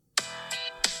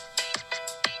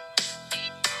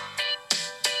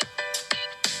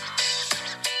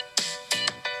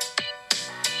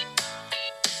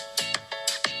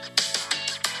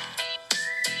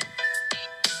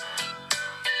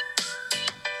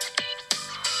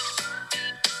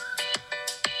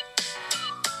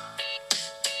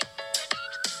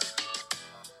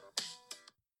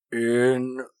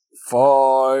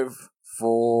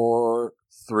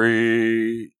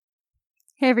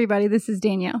everybody, this is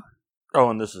Danielle. Oh,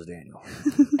 and this is Daniel.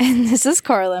 And this is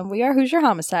Carla, and we are Hoosier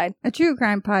Homicide. A true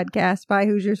crime podcast by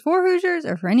Hoosiers for Hoosiers,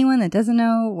 or for anyone that doesn't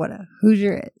know what a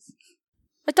Hoosier is.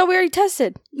 I thought we already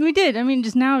tested. We did. I mean,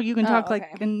 just now you can talk okay.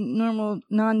 like a normal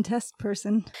non-test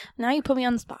person. Now you put me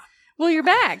on the spot. Well, you're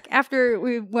back after,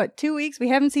 2 weeks? We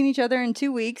haven't seen each other in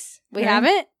 2 weeks. We right?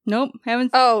 haven't? Nope.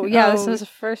 Haven't. Oh, yeah, this was the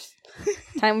first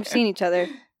time we've seen each other.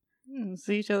 We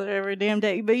see each other every damn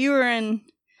day. But you were in...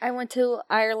 I went to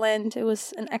Ireland. It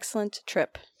was an excellent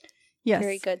trip. Yes.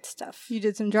 Very good stuff. You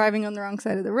did some driving on the wrong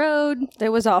side of the road. It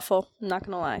was awful. I'm not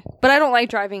going to lie. But I don't like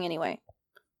driving anyway.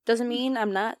 Doesn't mean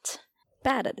I'm not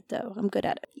bad at it, though. I'm good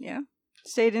at it. Yeah.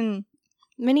 Stayed in...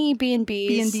 Many B&Bs.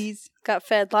 B&Bs. Got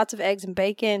fed lots of eggs and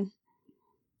bacon.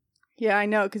 Yeah, I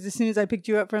know, because as soon as I picked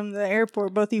you up from the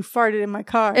airport, both of you farted in my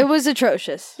car. It was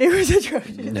atrocious. It was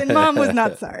atrocious. And Mom was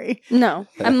not sorry. No.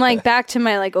 I'm like back to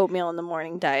my like oatmeal in the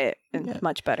morning diet and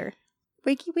much better.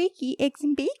 Wakey, wakey, eggs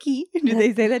and bakey. Did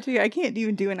they say that to you? I can't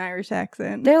even do an Irish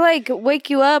accent. They're like,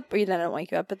 wake you up. Or they don't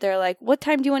wake you up, but they're like, what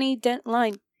time do you want to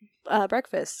eat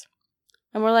breakfast?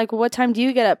 And we're like, well, what time do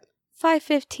you get up?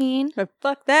 5:15. But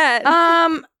fuck that.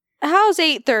 How's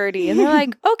 8:30? And they're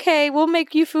like, okay, we'll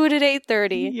make you food at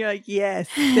 8:30. You're like, yes,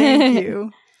 thank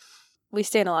you. We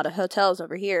stay in a lot of hotels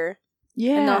over here.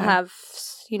 Yeah. And they'll have,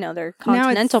 their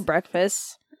continental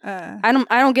breakfast. I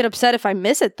don't get upset if I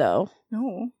miss it, though.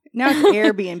 No. Now it's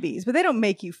Airbnbs, but they don't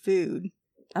make you food.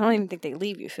 I don't even think they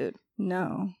leave you food.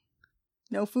 No.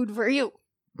 No food for you.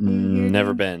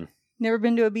 Never been. Never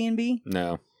been to a B&B?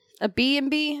 No. A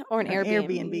B&B or an Airbnb?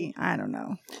 Airbnb. I don't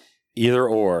know. Either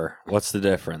or. What's the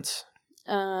difference?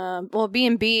 Well,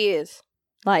 B&B is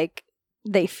like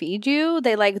they feed you.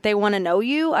 They want to know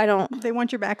you. They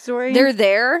want your backstory. They're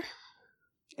there.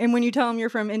 And when you tell them you're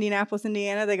from Indianapolis,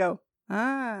 Indiana, they go,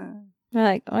 ah. They're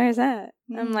like, where's that?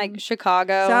 I'm like,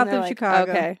 Chicago. South of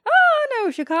Chicago. Okay. Oh,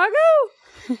 no, Chicago?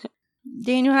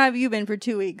 Daniel, how have you been for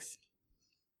 2 weeks?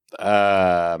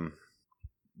 About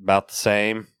the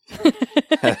same.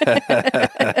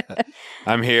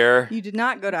 I'm here. You did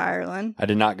not go to Ireland. I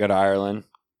did not go to Ireland.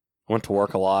 Went to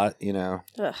work a lot,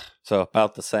 Ugh. So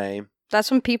about the same.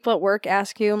 That's when people at work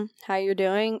ask you how you're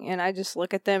doing, and I just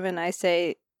look at them and I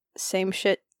say, same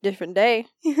shit, different day.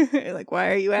 Like,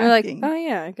 why are you And they're like, asking? oh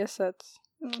yeah, I guess that's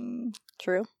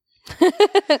true.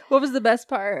 What was the best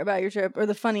part about your trip, or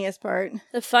the funniest part?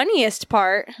 The funniest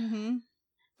part, Mm-hmm.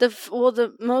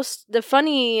 the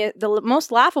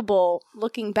most laughable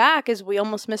looking back is we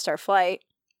almost missed our flight.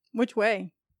 Which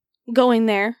way? Going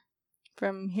there.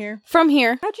 From here? From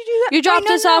here. How'd you do that? You dropped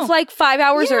us off like 5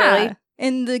 hours early.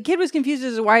 And the kid was confused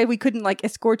as to why we couldn't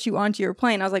escort you onto your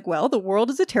plane. I was like, well, the world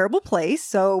is a terrible place,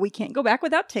 so we can't go back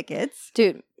without tickets.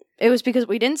 Dude, it was because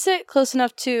we didn't sit close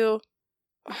enough to,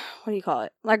 what do you call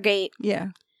it? Our gate. Yeah.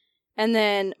 And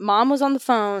then Mom was on the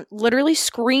phone, literally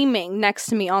screaming next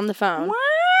to me on the phone. What?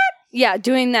 Yeah,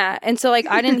 doing that. And so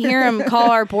I didn't hear him call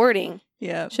our boarding.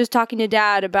 Yeah. She was talking to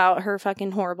Dad about her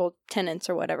fucking horrible tenants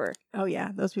or whatever. Oh, yeah.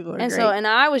 Those people are And great. and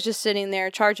I was just sitting there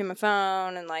charging my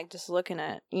phone and just looking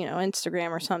at,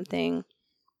 Instagram or something.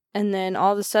 And then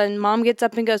all of a sudden, Mom gets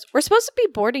up and goes, we're supposed to be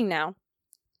boarding now.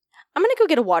 I'm going to go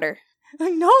get a water.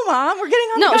 Like, no, Mom, we're getting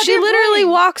on the No, she goddamn literally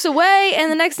plane. walks away.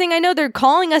 And the next thing I know, they're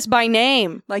calling us by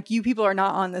name. Like, you people are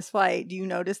not on this flight. Do you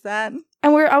notice that? And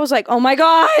I was like, oh my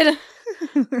God.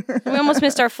 We almost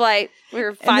missed our flight. We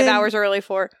were 5 hours early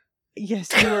for. Yes,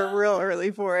 you were real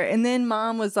early for it. And then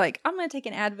Mom was like, I'm going to take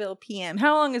an Advil PM.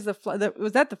 How long is the flight?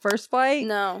 Was that the first flight?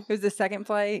 No. It was the second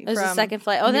flight? It was the second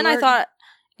flight. Oh, then I thought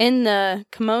in the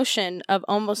commotion of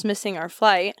almost missing our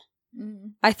flight,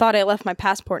 I thought I left my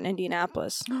passport in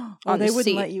Indianapolis. Oh, they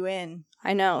wouldn't let you in.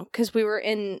 I know, because we were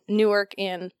in Newark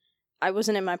and I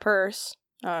wasn't in my purse.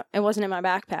 It wasn't in my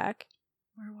backpack.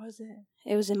 Where was it?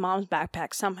 It was in Mom's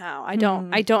backpack somehow. I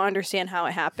don't understand how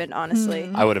it happened, honestly.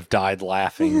 I would have died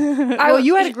laughing. Well,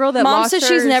 you had a girl that Mom lost said she's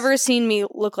hers. never seen me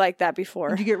look like that before.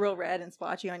 Did you get real red and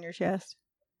splotchy on your chest?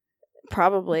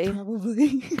 Probably.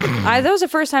 Probably. That was the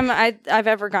first time I've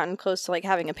ever gotten close to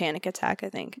having a panic attack, I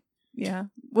think. Yeah.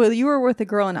 Well, you were with a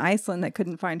girl in Iceland that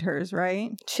couldn't find hers,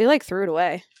 right? She threw it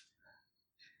away.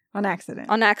 On accident.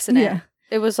 On accident. Yeah.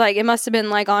 It was it must have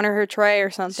been on her tray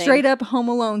or something. Straight up Home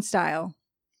Alone style.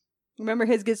 Remember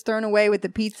his gets thrown away with the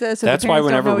pizza? So That's the why parents don't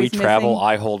whenever know we he's travel, missing.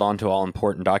 I hold on to all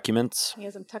important documents. He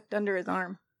has them tucked under his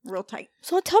arm. Real tight.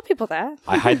 So don't tell people that.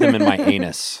 I hide them in my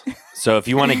anus. So if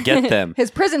you want to get them, His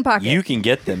prison pocket. you can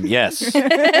get them, yes.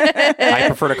 I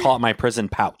prefer to call it my prison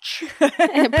pouch.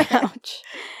 Pouch.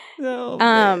 Oh,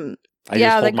 Um, I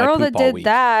yeah, just the hold my girl poop that all did week.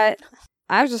 that,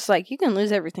 I was just like, you can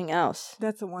lose everything else.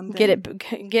 that's the one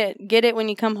thing. Get it when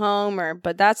you come home,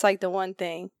 but that's the one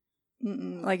thing.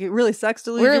 Like, it really sucks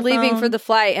to lose We were your leaving phone. for the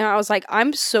flight, and I was like,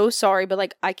 I'm so sorry, but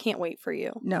like, I can't wait for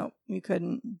you. No, you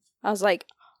couldn't. I was like,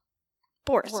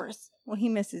 Boris, Well, he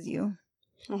misses you.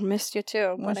 I missed you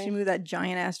too. Once But you move that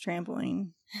giant-ass trampoline.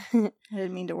 I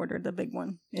didn't mean to order the big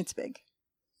one. It's big.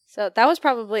 So that was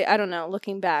probably, I don't know,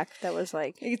 looking back, that was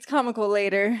like, It's comical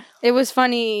later. it was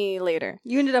funny later.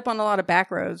 You ended up on a lot of back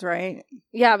roads, right?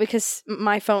 Yeah, because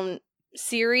my phone,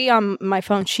 Siri on my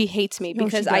phone, she hates me No, she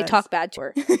because I does. talk bad to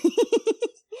her.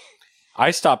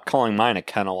 I stopped calling mine a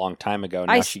cunt a long time ago.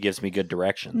 Now I- she gives me good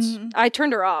directions. Mhm. I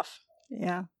turned her off,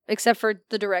 Yeah. except for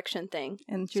the direction thing.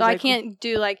 And she So was I like, can't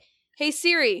do like, hey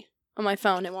Siri on my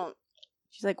phone. It won't.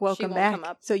 She's like, welcome won't back. come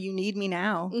up. So you need me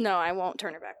now. No, I won't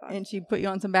turn it back on. And she put you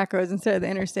on some back roads instead of the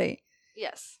interstate.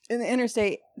 Yes. In the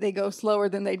interstate, they go slower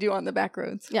than they do on the back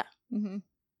roads. Yeah. Mm-hmm.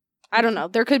 I don't know.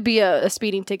 There could be a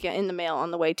speeding ticket in the mail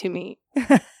on the way to me.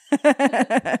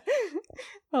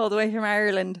 All the way from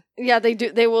Ireland. Yeah, they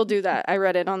do. They will do that. I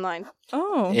read it online.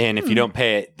 Oh. And if you don't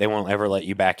pay it, they won't ever let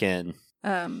you back in.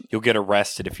 Um, You'll get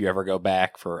arrested if you ever go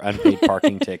back for unpaid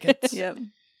parking tickets. yep.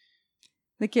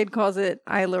 The kid calls it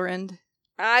Ireland.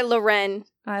 Loren.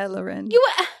 Ireland.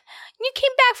 You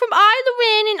came back from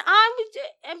Ireland, and I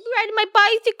was riding my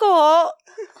bicycle.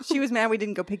 She was mad we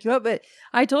didn't go pick you up, but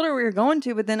I told her we were going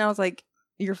to, but then I was like,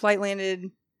 your flight landed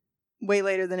way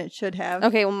later than it should have.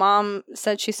 Okay, well, Mom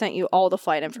said she sent you all the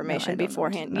flight No, I information don't know.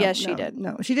 beforehand. No, Yes, she no, did.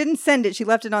 No, she didn't send it. She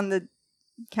left it on the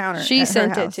counter. She at her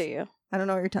sent it house. to you. I don't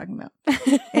know what you're talking about.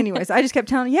 Anyways, I just kept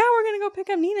telling her, yeah, we're going to go pick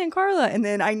up Nina and Carla. And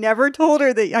then I never told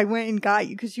her that I went and got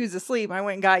you because she was asleep. I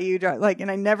went and got you. And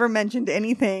I never mentioned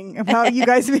anything about you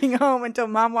guys being home until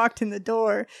Mom walked in the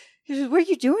door. She says, what are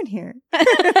you doing here?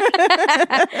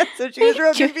 So she was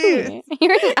real confused.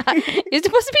 You're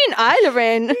supposed to be in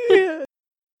Ireland.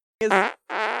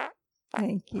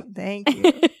 Thank you. Thank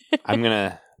you. I'm going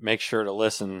to make sure to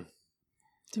listen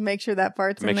To make sure that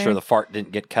fart's to make in sure there. the fart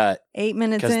didn't get cut. 8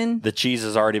 minutes Because in. the cheese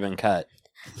has already been cut.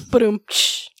 Boom.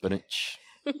 But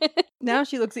Now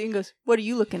she looks at you and goes, what are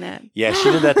you looking at? yeah, she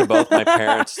did that to both my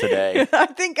parents today. I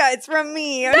think it's from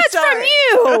me. I'm That's sorry. from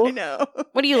you. I know.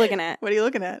 What are you looking at? What are you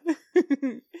looking at? I was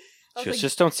She goes, like,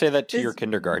 just don't say that to this- your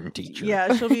kindergarten teacher.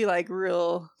 yeah, she'll be like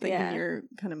real thinking Yeah. you're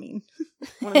kind of mean.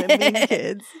 One of the mean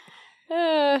kids.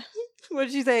 What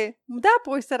did she say? That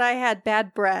boy said I had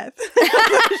bad breath. She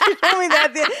told me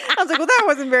that. I was like, well, that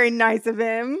wasn't very nice of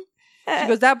him. She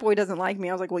goes, that boy doesn't like me.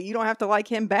 I was like, well, you don't have to like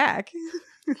him back.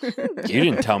 You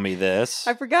didn't tell me this.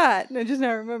 I forgot. I just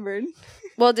now remembered.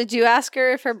 Well, did you ask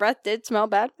her if her breath did smell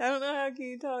bad? I don't know. How can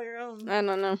you tell your own? I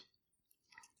don't know.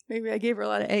 Maybe I gave her a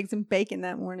lot of eggs and bacon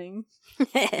that morning.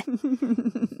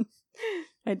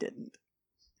 I didn't.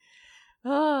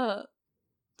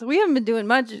 So we haven't been doing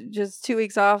much. Just 2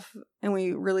 weeks off, and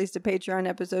we released a Patreon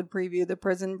episode preview, the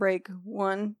Prison Break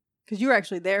one, because you were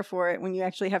actually there for it when you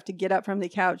actually have to get up from the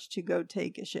couch to go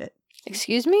take a shit.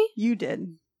 Excuse me? You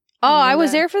did. Oh, I Remember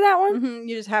was that? there for that one? Mhm.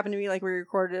 You just happened to be like we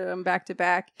recorded them back to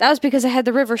back. That was because I had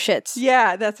the river shits.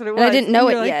 Yeah, that's what it was. And I didn't know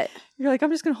you're it like, yet. You're like,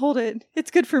 I'm just gonna hold it. It's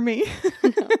good for me.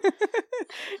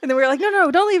 And then we were like, no,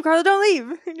 don't leave, Carla, don't leave.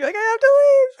 And you're like, I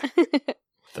have to leave.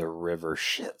 The river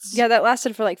shits. Yeah, that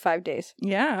lasted for like 5 days.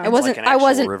 Yeah, I wasn't an I actual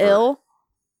wasn't river. ill.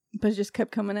 but it just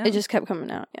kept coming out. It just kept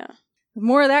coming out, yeah.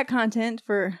 More of that content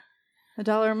for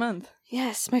 $1 a month.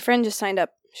 Yes, my friend just signed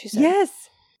up. She said. Yes.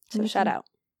 So Nikki. shout out.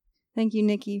 Thank you,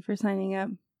 Nikki, for signing up.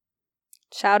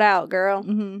 Shout out, girl.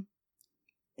 Mm-hmm.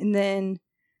 And then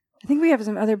I think we have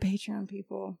some other Patreon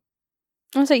people.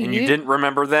 I was like, And you didn't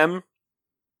remember them?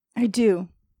 I do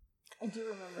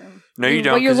remember him. No, you Well,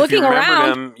 don't. you're 'Cause if you looking remembered around.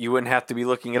 them, you wouldn't have to be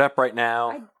looking it up right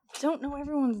now. I don't know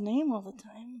everyone's name all the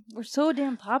time. We're so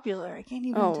damn popular. I can't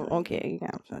even. Oh, tell you. okay.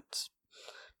 Yeah, that's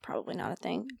probably not a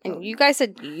thing. And you guys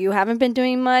said you haven't been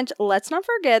doing much. Let's not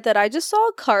forget that I just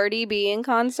saw Cardi B in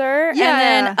concert. Yeah.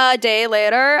 And then a day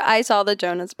later, I saw the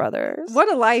Jonas Brothers.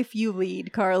 What a life you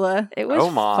lead, Carla. It was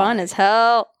Oh my. fun as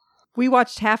hell. We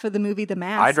watched half of the movie The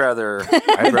Mask. I'd rather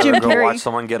Jim go Carrey. watch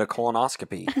someone get a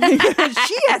colonoscopy.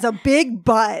 She has a big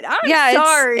butt. I'm Yeah,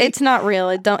 sorry. it's not real.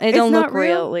 It don't It's look not real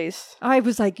real? at least. I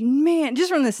was like, man, just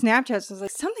from the Snapchats, I was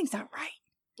like, something's not right.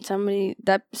 So many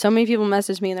people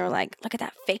messaged me and they were like, look at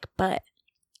that fake butt.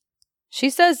 She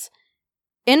says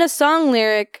in a song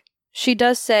lyric, she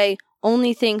does say,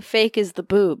 only thing fake is the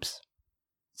boobs.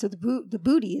 So the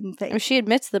booty isn't fake. I mean, she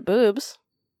admits the boobs.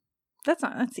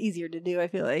 That's easier to do, I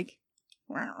feel like.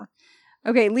 Wow.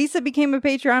 Okay, Lisa became a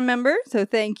Patreon member, so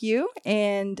thank you.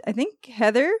 And I think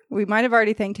Heather, we might have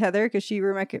already thanked Heather because she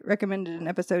recommended an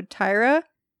episode. Tyra,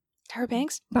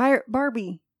 Banks?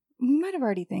 Barbie. We might have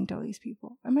already thanked all these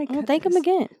people. I might Well, cut thank them this.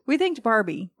 again. We thanked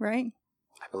Barbie, right?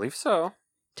 I believe so.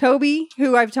 Toby,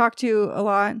 who I've talked to a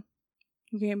lot.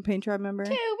 Became a Patreon member.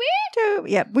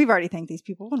 Toby. Yep, we've already thanked these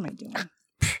people. What am I doing?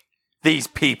 These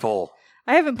people.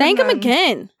 I haven't put Thank it him on-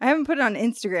 again. I haven't put it on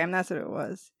Instagram. That's what it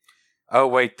was. Oh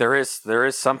wait, there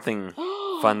is something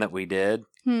fun that we did.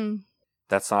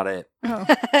 That's not it. Oh.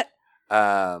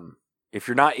 If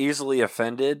you're not easily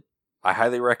offended, I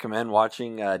highly recommend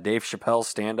watching Dave Chappelle's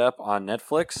stand-up on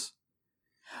Netflix.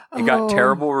 It got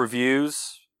terrible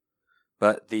reviews,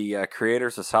 but the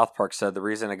creators of South Park said the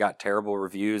reason it got terrible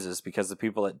reviews is because the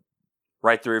people that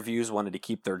write the reviews wanted to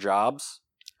keep their jobs.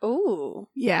 Ooh.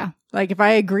 Yeah. Like, if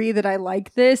I agree that I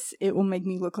like this, it will make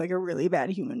me look like a really bad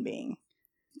human being.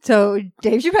 So,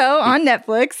 Dave Chappelle on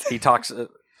Netflix. He talks...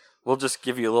 we'll just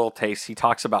give you a little taste. He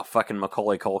talks about fucking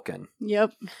Macaulay Culkin.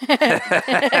 Yep.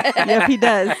 Yep, he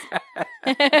does.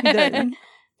 He does.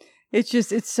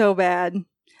 It's so bad.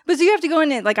 But so you have to go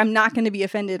in it, like, I'm not going to be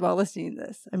offended while listening to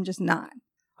this. I'm just not.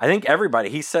 I think everybody...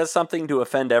 He says something to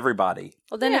offend everybody.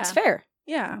 Well, then Yeah. it's fair.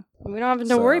 Yeah. We don't have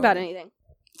to worry about anything.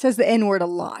 It says the N-word a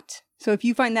lot. So if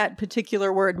you find that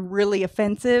particular word really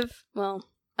offensive... Well,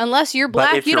 unless you're But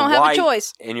black, if you you're don't have white a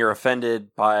choice. and you're offended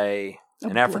by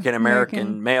an African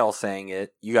American male saying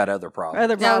it, you got other problems.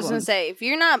 Other I was gonna problems. say if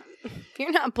you're not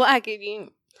black,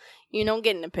 you don't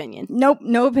get an opinion. Nope,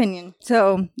 no opinion.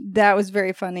 So that was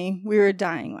very funny. We were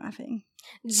dying laughing.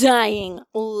 Dying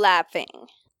laughing.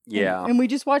 Yeah. And we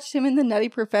just watched him in The Nutty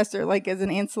Professor, like, as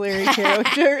an ancillary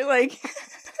character. Like,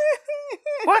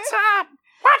 What's up?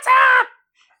 What's up?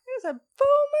 There's a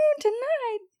full moon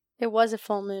tonight. It was a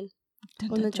full moon when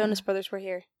the Dun, dun, Jonas dun. Brothers were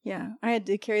here. Yeah, I had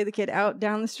to carry the kid out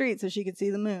down the street so she could see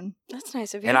the moon. That's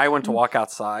nice of you. And I went to walk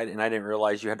outside, and I didn't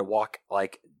realize you had to walk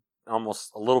like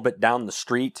almost a little bit down the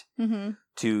street Mm-hmm.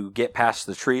 to get past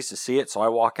the trees to see it. So I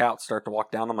walk out, start to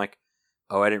walk down. I'm like,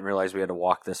 oh, I didn't realize we had to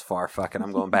walk this far. Fucking,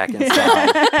 I'm going back inside.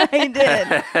 I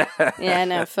did. Yeah,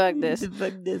 no, fuck this.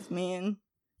 Fuck this, man.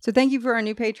 So thank you for our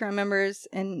new Patreon members.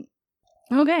 And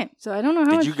okay, so I don't know how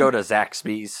Did much... you go to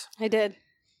Zaxby's? I did.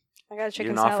 I got a You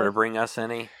chicken didn't offer to salad. bring us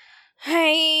any?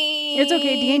 Hey, It's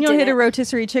okay. Daniel hit a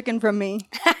rotisserie chicken from me.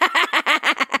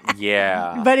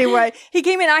 Yeah. But anyway, he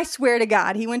came in, I swear to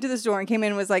God, he went to the store and came in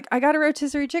and was like, I got a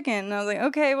rotisserie chicken. And I was like,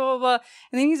 okay, blah, blah, blah.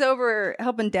 And then he's over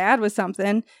helping Dad with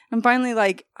something. I'm finally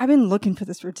like, I've been looking for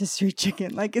this rotisserie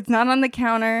chicken. Like, it's not on the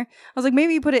counter. I was like,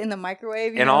 maybe you put it in the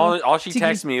microwave. And all she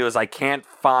texted me was, I can't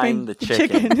find the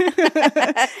chicken.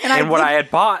 and What I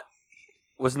had bought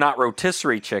was not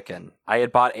rotisserie chicken. I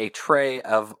had bought a tray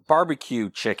of barbecue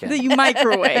chicken. that you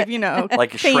microwave,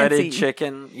 Like shredded fancy.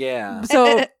 chicken. Yeah.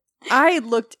 So I had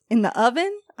looked in the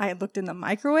oven. I had looked in the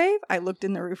microwave. I looked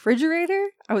in the refrigerator.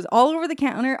 I was all over the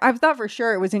counter. I thought for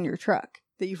sure it was in your truck,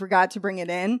 that you forgot to bring it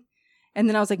in. And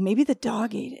then I was like, maybe the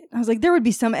dog ate it. I was like, there would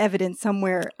be some evidence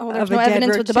somewhere. Oh, there's of a no dead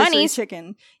evidence with the rotisserie bunnies.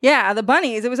 Chicken. Yeah, the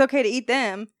bunnies. It was okay to eat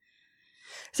them.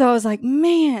 So I was like,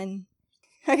 man,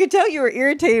 I could tell you were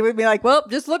irritated with me. Like, well,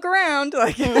 just look around.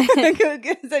 Like,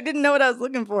 because I didn't know what I was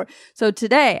looking for. So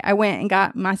today I went and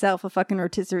got myself a fucking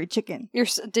rotisserie chicken.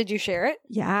 Did you share it?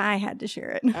 Yeah, I had to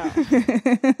share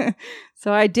it.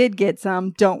 So I did get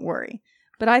some. Don't worry.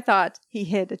 But I thought he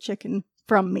hid a chicken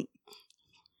from me.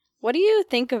 What do you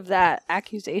think of that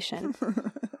accusation?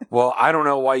 Well, I don't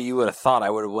know why you would have thought I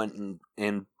would have went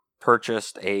and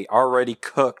purchased a already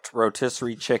cooked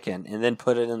rotisserie chicken and then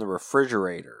put it in the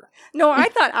refrigerator. No, I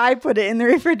thought I put it in the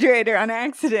refrigerator on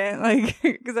accident, like,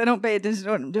 because I don't pay attention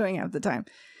to what I'm doing half the time.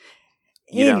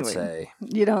 You don't Anyway, say.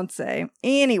 You don't say.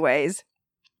 Anyways,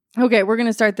 okay, we're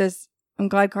gonna start this. I'm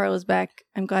glad Carla's back.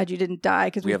 I'm glad you didn't die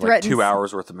because We we have like threatened 2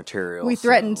 hours worth of material. We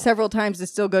threatened so- several times to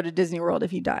still go to Disney World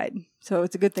if you died. So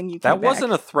it's a good thing you came That back.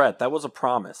 wasn't a threat. That was a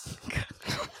promise.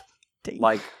 Dang.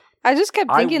 Like, I just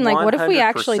kept thinking, like, what if we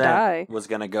actually 100% die? Was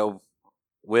going to go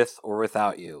with or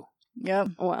without you. Yep.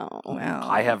 Well, Wow.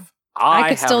 I could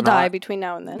have still die not between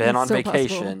now and then. been on It's so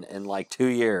vacation in like 2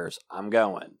 years. I'm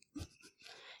going.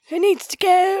 Who needs to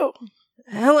go?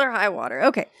 Hell or high water.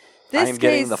 Okay. This I am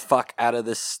getting case, the fuck out of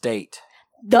this state.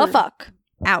 The fuck.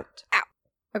 out.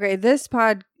 Okay, this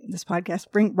podcast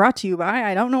brought to you by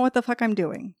I don't know what the fuck I'm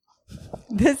doing.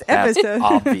 This That's episode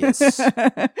obvious.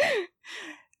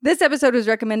 This episode was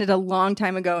recommended a long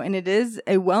time ago, and it is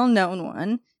a well-known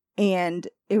one. And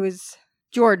it was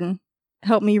Jordan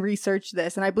helped me research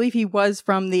this, and I believe he was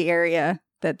from the area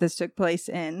that this took place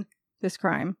in, this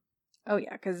crime. Oh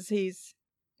yeah, because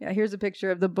here's a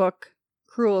picture of the book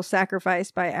Cruel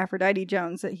Sacrifice by Aphrodite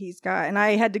Jones that he's got, and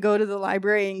I had to go to the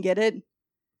library and get it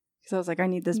because I was like, I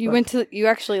need this book. You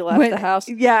actually left the house.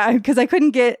 Yeah, because I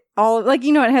couldn't get all, like,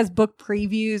 it has book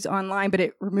previews online, but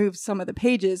it removes some of the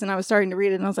pages, and I was starting to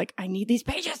read it, and I was like, I need these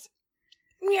pages.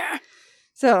 Yeah.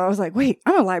 So I was like, wait,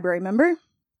 I'm a library member.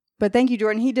 But thank you,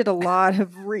 Jordan. He did a lot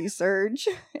of research,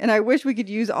 and I wish we could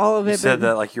use all of it. You said but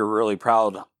that like you're really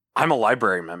proud. I'm a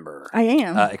library member. I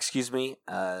am. Excuse me.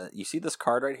 You see this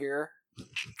card right here?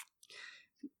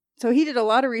 So he did a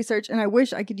lot of research, and I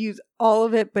wish I could use all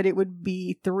of it, but it would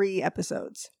be 3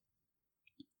 episodes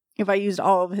if I used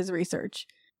all of his research.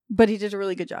 But he did a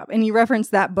really good job. And he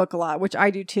referenced that book a lot, which I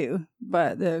do too.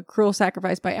 But The Cruel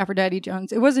Sacrifice by Aphrodite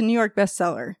Jones. It was a New York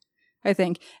bestseller, I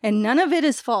think. And none of it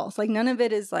is false. Like, none of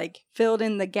it is like filled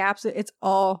in the gaps. It's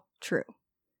all true.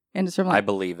 And it's from like I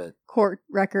believe it. court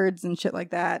records and shit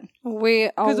like that.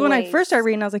 Because when I first started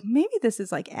reading, I was like, maybe this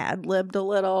is like ad-libbed a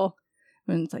little.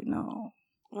 And it's like, no.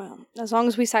 Well, as long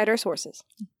as we cite our sources.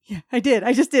 Yeah, I did.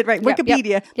 I just did, right? Yep, Wikipedia.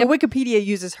 yep. But Wikipedia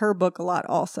uses her book a lot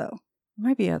also. There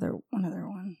might be one other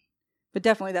one. But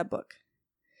definitely that book.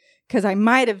 Because I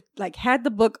might have like had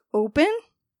the book open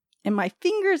and my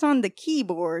fingers on the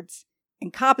keyboards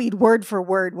and copied word for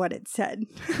word what it said.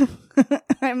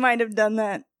 I might have done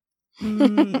that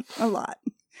a lot.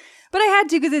 But I had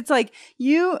to because it's like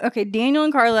Daniel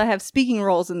and Carla have speaking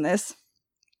roles in this.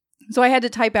 So I had to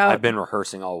type out. I've been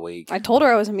rehearsing all week. I told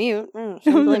her I was a mute.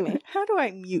 She didn't believe me. How do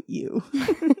I mute you?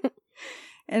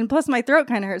 And plus my throat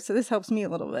kind of hurts, so this helps me a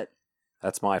little bit.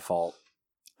 That's my fault.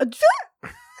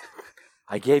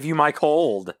 I gave you my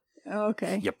cold.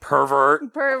 Okay. You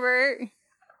pervert. Pervert.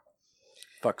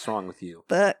 Fuck's wrong with you?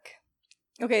 Fuck.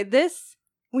 Okay,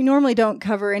 we normally don't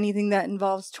cover anything that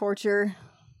involves torture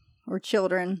or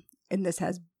children, and this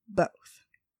has both.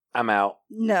 I'm out.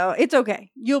 No, it's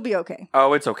okay. You'll be okay.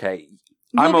 Oh, it's okay.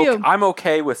 I'm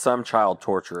okay with some child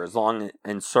torture as long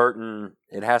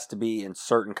it has to be in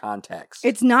certain contexts.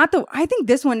 It's not I think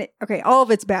this one, okay, all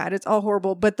of it's bad. It's all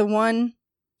horrible. But the one.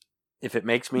 If it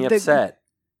makes me upset,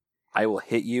 I will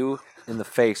hit you in the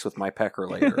face with my pecker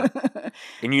later.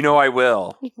 And you know I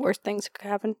will. Worst things could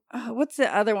happen. What's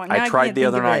the other one? I tried the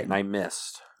other night and I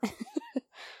missed.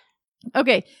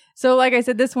 Okay, so like I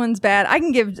said, this one's bad.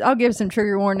 I'll give some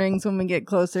trigger warnings when we get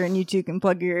closer, and you two can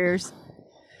plug your ears.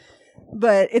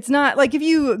 But it's not like if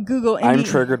you Google. I'm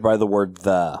triggered by the word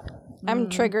 "the." I'm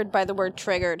triggered by the word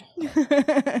 "triggered."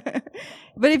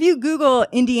 But if you Google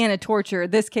Indiana torture,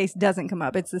 this case doesn't come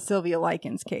up. It's the Sylvia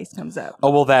Likens case comes up. Oh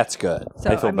well, that's good.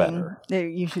 So, I feel better.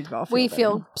 You should all feel We better.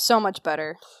 feel so much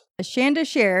better. Shanda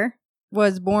Scher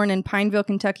was born in Pineville,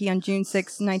 Kentucky on June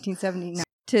 6, 1979.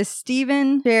 To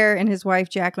Stephen Scher and his wife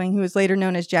Jacqueline, who was later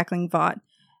known as Jacqueline Vaught.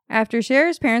 After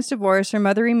Scher's parents divorced, her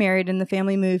mother remarried and the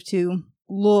family moved to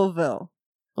Louisville.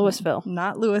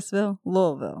 Not Louisville,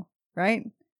 Louisville, right?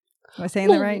 Am I saying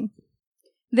that right?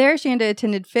 There, Shanda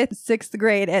attended 5th, 6th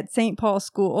grade at St. Paul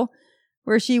School,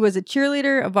 where she was a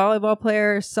cheerleader, a volleyball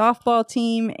player, softball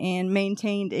team, and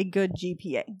maintained a good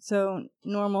GPA. So,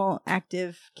 normal,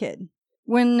 active kid.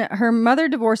 When her mother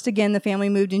divorced again, the family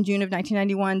moved in June of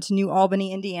 1991 to New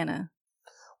Albany, Indiana.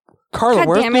 Carla, God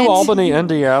where's damn New it. Albany,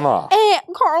 Indiana?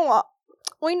 Carla,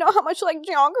 we know how much you like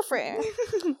geography.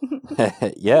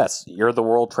 Yes, you're the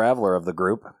world traveler of the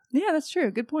group. Yeah, that's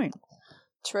true. Good point.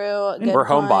 True. We're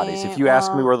homebodies. If you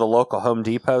ask me where the local Home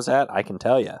Depot's at, I can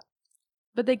tell you.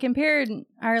 But they compared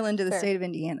Ireland to the Fair. state of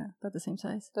Indiana. About the same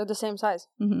size. They're the same size.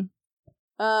 Mm-hmm.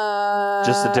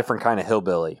 Just a different kind of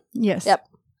hillbilly. Yes. Yep.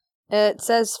 It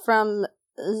says from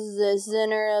the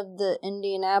center of the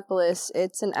Indianapolis,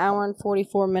 it's an hour and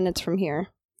 44 minutes from here.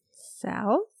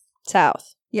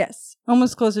 South. Yes.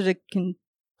 Almost closer to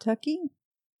Kentucky?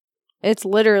 It's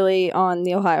literally on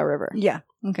the Ohio River. Yeah.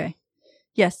 Okay.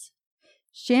 Yes.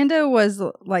 Shanda was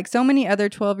like so many other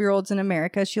 12-year-olds in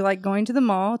America. She liked going to the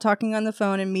mall, talking on the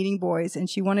phone, and meeting boys, and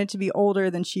she wanted to be older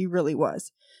than she really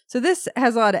was. So this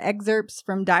has a lot of excerpts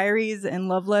from diaries and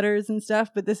love letters and stuff,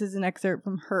 but this is an excerpt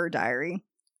from her diary,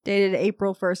 dated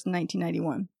April 1st,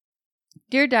 1991.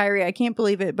 Dear Diary, I can't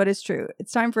believe it, but it's true.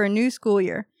 It's time for a new school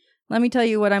year. Let me tell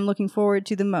you what I'm looking forward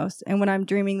to the most and what I'm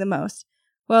dreaming the most.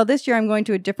 Well, this year I'm going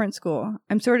to a different school.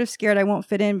 I'm sort of scared I won't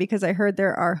fit in because I heard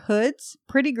there are hoods,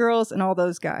 pretty girls, and all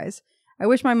those guys. I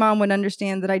wish my mom would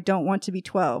understand that I don't want to be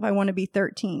 12. I want to be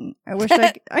 13. I wish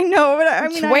I know, but I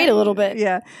mean, Just wait a little bit.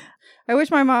 Yeah. I wish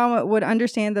my mom would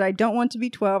understand that I don't want to be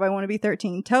 12. I want to be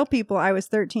 13. Tell people I was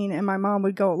 13 and my mom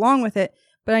would go along with it,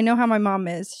 but I know how my mom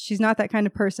is. She's not that kind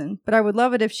of person, but I would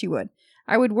love it if she would.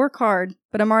 I would work hard,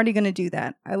 but I'm already going to do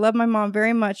that. I love my mom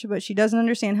very much, but she doesn't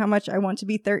understand how much I want to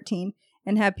be 13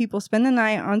 and have people spend the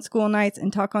night on school nights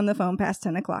and talk on the phone past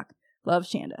 10 o'clock. Love,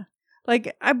 Shanda.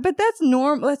 Like, but that's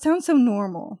normal. That sounds so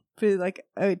normal for like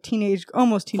a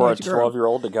almost teenage For a girl.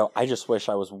 12-year-old to go, I just wish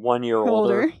I was 1 year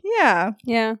older. Yeah.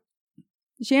 Yeah.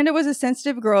 Shanda was a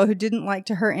sensitive girl who didn't like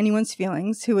to hurt anyone's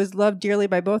feelings, who was loved dearly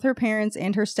by both her parents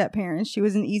and her step-parents. She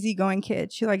was an easygoing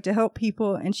kid. She liked to help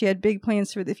people, and she had big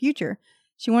plans for the future.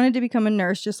 She wanted to become a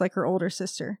nurse just like her older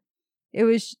sister. It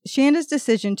was Shanda's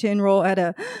decision to enroll at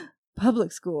a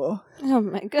public school, Oh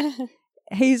my god.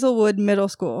 Hazelwood Middle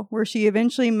School, where she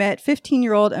eventually met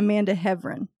 15-year-old Amanda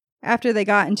Hevron after they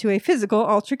got into a physical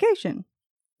altercation.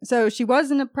 So she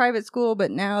was in a private school, but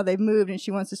now they've moved and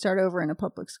she wants to start over in a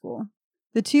public school.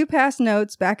 The two passed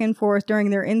notes back and forth during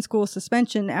their in-school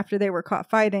suspension after they were caught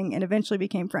fighting and eventually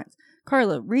became friends.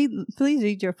 Carla, please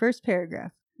read your first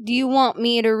paragraph. Do you want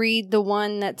me to read the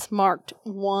one that's marked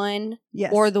 1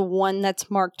 Yes. or the one that's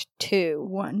marked 2?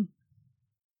 1.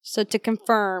 So to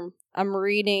confirm, I'm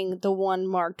reading the one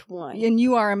marked 1. And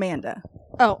you are Amanda,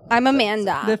 Oh, I'm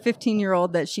Amanda. the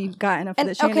 15-year-old that she got in a, and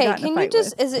that Shana okay, got in a can you fight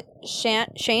just, with. is it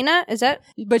Shayna? Is that?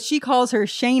 But she calls her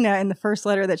Shayna in the first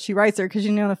letter that she writes her because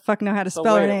you know how to So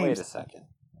spell her wait name. a second.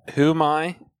 Who am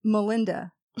I?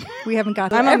 Melinda. We haven't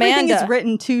got that. I'm Everything Amanda. is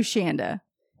written to Shanda.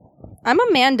 I'm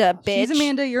Amanda, bitch. She's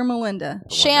Amanda, you're Melinda.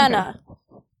 Shanna.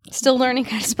 Still learning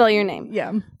how to spell your name.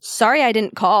 Yeah. Sorry I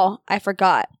didn't call. I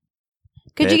forgot.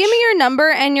 Could you Bitch. give me your number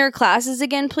and your classes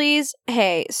again, please?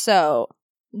 Hey, so,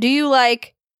 do you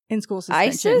like In school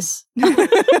suspension. ISIS?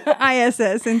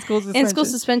 ISS, in school suspension. In school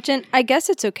suspension? I guess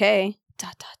it's okay. ...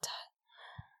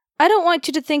 I don't want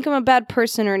you to think I'm a bad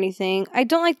person or anything. I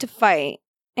don't like to fight.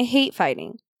 I hate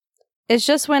fighting. It's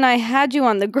just when I had you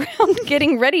on the ground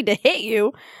getting ready to hit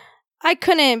you, I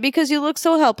couldn't because you look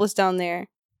so helpless down there.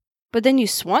 But then you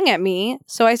swung at me,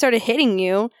 so I started hitting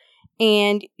you,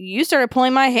 and you started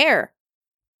pulling my hair. ...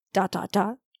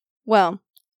 Well,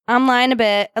 I'm lying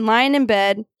in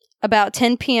bed, about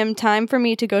 10 p.m. time for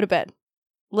me to go to bed.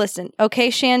 Listen, okay,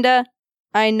 Shanda,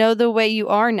 I know the way you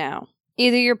are now.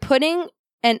 Either you're putting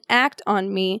an act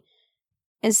on me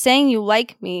and saying you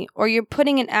like me, or you're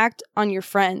putting an act on your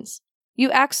friends.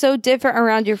 You act so different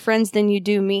around your friends than you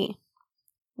do me.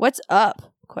 What's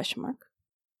up? ?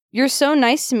 You're so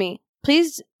nice to me.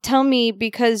 Please tell me,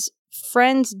 because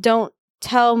friends don't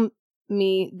tell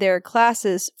me their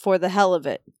classes for the hell of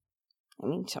it. I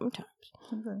mean, sometimes.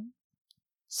 Okay.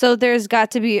 So there's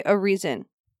got to be a reason.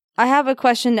 I have a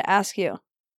question to ask you.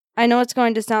 I know it's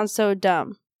going to sound so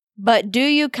dumb, but do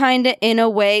you kinda in a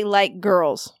way like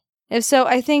girls? If so,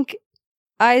 I think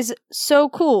I's so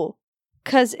cool,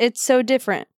 'cause it's so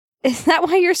different. Is that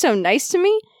why you're so nice to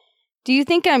me? Do you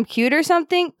think I'm cute or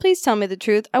something? Please tell me the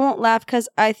truth. I won't laugh 'cause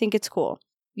I think it's cool.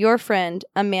 Your friend,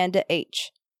 Amanda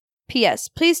H. P.S.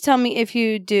 Please tell me if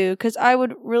you do, 'cause I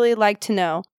would really like to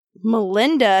know.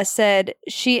 Melinda said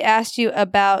she asked you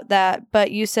about that,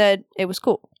 but you said it was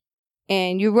cool.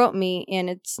 And you wrote me, and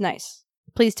it's nice.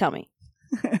 Please tell me.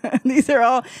 These are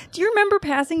all. Do you remember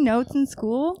passing notes in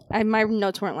school? My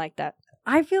notes weren't like that.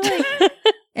 I feel like.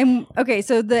 And okay,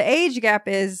 so the age gap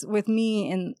is with me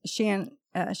and Shanna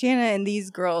and these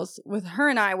girls. With her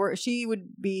and I, she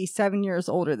would be 7 years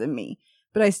older than me.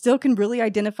 But I still can really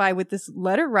identify with this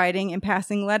letter writing and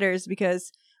passing letters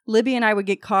because Libby and I would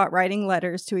get caught writing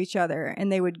letters to each other, and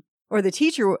they would, or the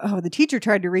teacher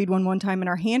tried to read one time, and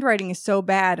our handwriting is so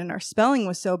bad and our spelling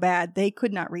was so bad they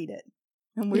could not read it.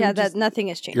 And we were just, nothing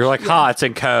has changed. You're like, it's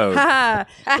in code.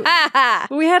 ha.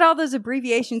 We had all those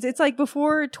abbreviations. It's like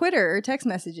before Twitter or text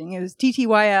messaging. It was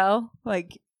TTYL,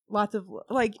 like lots of,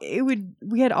 like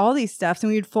we had all these stuffs and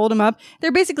we would fold them up.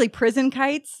 They're basically prison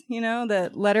kites, you know,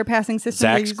 the letter passing system.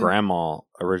 Zach's grandma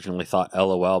originally thought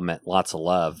LOL meant lots of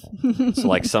love. So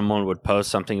like someone would post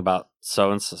something about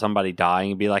somebody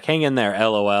dying and be like, hang in there,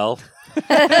 LOL.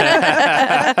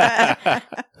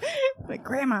 Like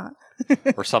grandma.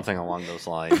 Or something along those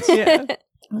lines. Yeah.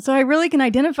 So I really can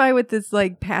identify with this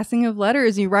like passing of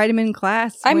letters. You write them in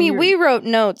class. I mean, we wrote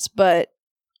notes, but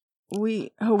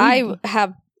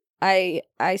I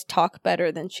talk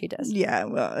better than she does. Yeah,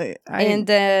 well, and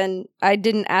then I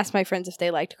didn't ask my friends if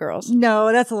they liked girls.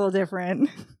 No, that's a little different.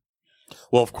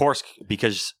 Well, of course,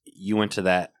 because you went to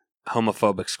that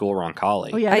homophobic school, Roncalli.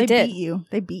 Oh yeah, I did. beat you.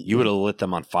 They beat you. You would have lit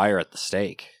them on fire at the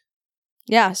stake.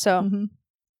 Yeah, so Mm-hmm.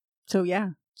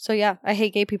 So yeah, I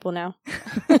hate gay people now.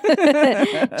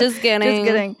 Just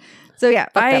kidding. So yeah,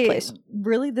 Fuck that place.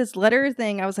 Really this letter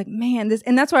thing, I was like, man, this,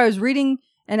 and that's why I was reading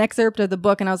an excerpt of the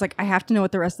book, and I was like, I have to know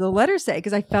what the rest of the letters say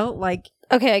because I felt like,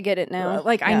 okay, I get it now.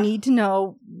 I need to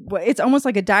know. It's almost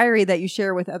like a diary that you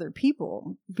share with other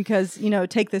people because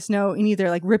take this note and either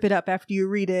like rip it up after you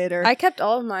read it, or I kept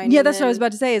all of mine. Yeah, that's what I was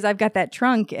about to say. Is I've got that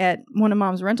trunk at one of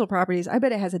Mom's rental properties. I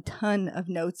bet it has a ton of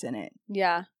notes in it.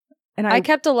 Yeah. And I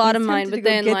kept a lot of was mine, tempted but to go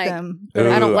then get like them.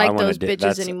 I don't Ooh, like wanna those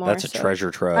bitches anymore. That's a so.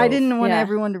 treasure trove. I didn't want Yeah.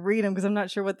 everyone to read them because I'm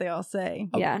not sure what they all say.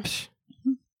 Yeah.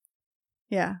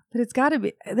 Yeah, but there's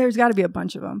got to be a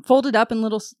bunch of them folded up in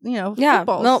little, Yeah,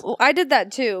 footballs. no, I did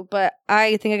that too, but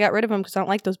I think I got rid of them because I don't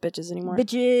like those bitches anymore.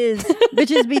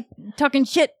 Bitches be talking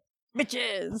shit.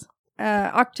 Bitches.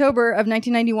 October of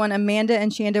 1991, Amanda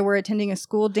and Shanda were attending a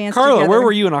school dance Carla, together. where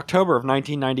were you in October of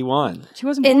 1991? She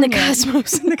wasn't In the born yet.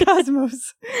 cosmos. In the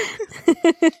cosmos.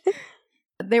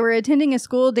 They were attending a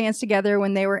school dance together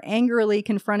when they were angrily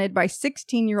confronted by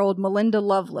 16-year-old Melinda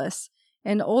Lovelace,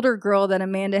 an older girl that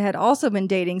Amanda had also been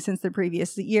dating since the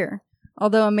previous year.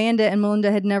 Although Amanda and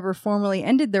Melinda had never formally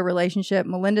ended their relationship,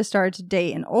 Melinda started to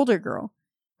date an older girl.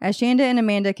 As Shanda and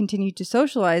Amanda continued to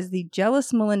socialize, the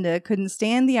jealous Melinda couldn't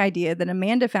stand the idea that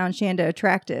Amanda found Shanda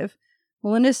attractive.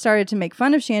 Melinda started to make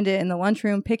fun of Shanda in the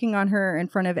lunchroom, picking on her in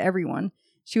front of everyone.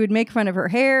 She would make fun of her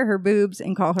hair, her boobs,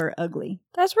 and call her ugly.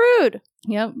 That's rude.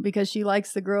 Yep, because she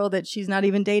likes the girl that she's not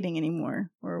even dating anymore,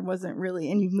 or wasn't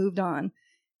really, and you've moved on.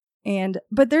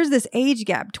 But there's this age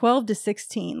gap, 12 to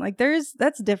 16. Like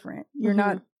that's different. You're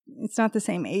not, it's not the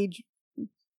same age,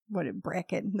 the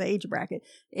age bracket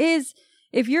is,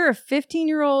 if you're a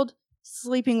 15-year-old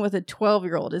sleeping with a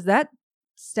 12-year-old, is that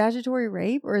statutory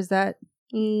rape or is that,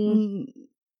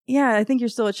 yeah, I think you're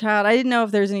still a child. I didn't know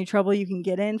if there's any trouble you can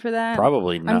get in for that.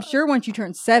 Probably not. I'm sure once you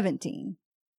turn 17.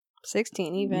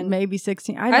 16 even. Maybe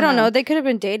 16. I don't know. They could have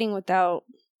been dating without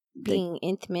being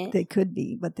intimate. They could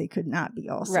be, but they could not be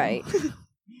also. Right.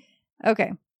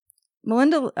 Okay.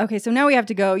 Melinda, okay, so now we have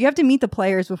to go. You have to meet the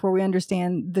players before we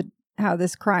understand how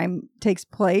this crime takes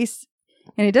place.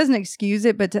 And it doesn't excuse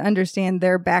it, but to understand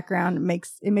their background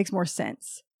makes more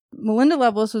sense. Melinda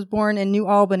Lovelace was born in New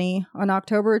Albany on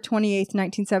October 28th,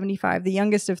 1975, the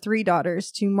youngest of 3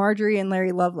 daughters to Marjorie and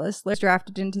Larry Lovelace. Larry was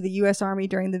drafted into the U.S. Army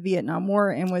during the Vietnam War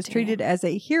and was treated as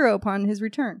a hero upon his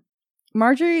return.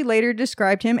 Marjorie later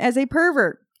described him as a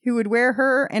pervert who would wear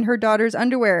her and her daughter's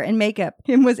underwear and makeup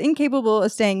and was incapable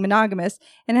of staying monogamous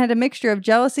and had a mixture of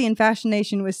jealousy and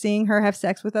fascination with seeing her have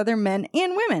sex with other men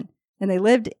and women. And they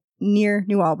lived near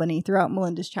New Albany throughout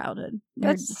Melinda's childhood.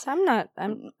 I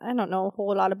don't know a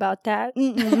whole lot about that.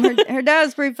 Her dad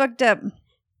was pretty fucked up.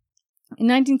 In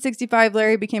 1965,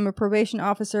 Larry became a probation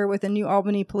officer with the New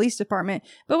Albany Police Department,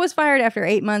 but was fired after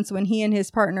 8 months when he and his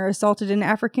partner assaulted an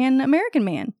African-American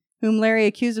man, whom Larry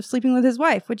accused of sleeping with his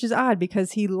wife, which is odd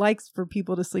because he likes for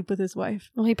people to sleep with his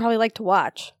wife. Well, he probably liked to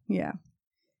watch. Yeah.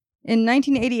 In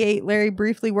 1988, Larry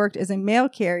briefly worked as a mail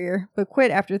carrier, but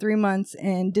quit after 3 months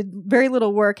and did very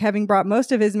little work, having brought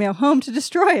most of his mail home to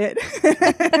destroy it.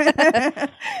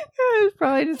 It was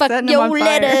probably just setting him on fire.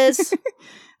 Letters.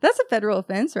 That's a federal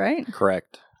offense, right?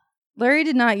 Correct. Larry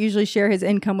did not usually share his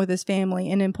income with his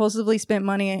family and impulsively spent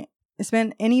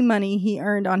any money he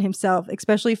earned on himself,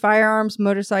 especially firearms,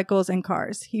 motorcycles, and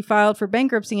cars. He filed for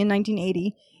bankruptcy in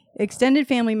 1980. Extended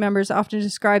family members often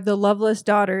describe the Lovelace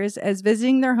daughters as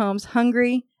visiting their homes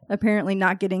hungry, apparently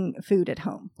not getting food at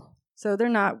home. So they're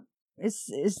not,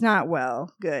 it's not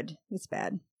good. It's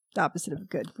bad. The opposite of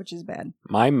good, which is bad.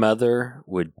 My mother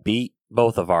would beat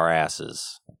both of our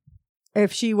asses.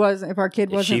 If our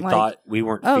kid wasn't she thought we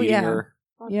weren't feeding her.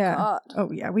 Oh, yeah. God.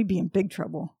 Oh yeah, we'd be in big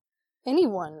trouble.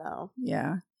 Anyone, though.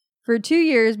 Yeah. For 2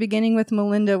 years, beginning with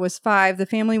Melinda was 5, the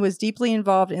family was deeply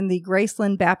involved in the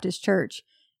Graceland Baptist Church.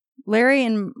 Larry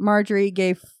and Marjorie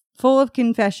gave full of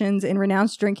confessions and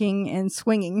renounced drinking and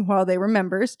swinging while they were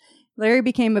members. Larry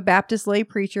became a Baptist lay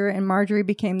preacher and Marjorie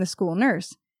became the school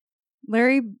nurse.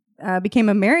 Larry became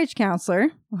a marriage counselor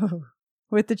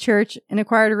with the church and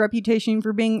acquired a reputation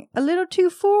for being a little too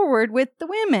forward with the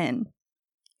women,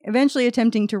 eventually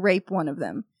attempting to rape one of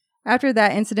them. After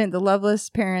that incident, the Lovelace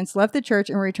parents left the church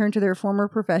and returned to their former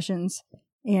professions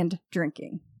and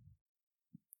drinking.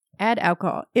 Add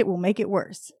alcohol. It will make it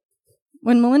worse.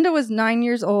 When Melinda was 9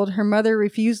 years old, her mother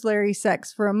refused Larry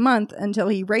sex for a month until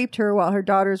he raped her while her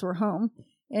daughters were home.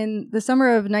 In the summer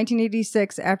of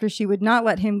 1986, after she would not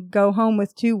let him go home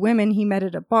with 2 women he met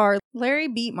at a bar, Larry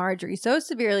beat Marjorie so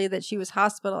severely that she was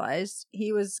hospitalized.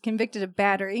 He was convicted of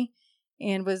battery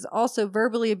and was also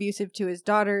verbally abusive to his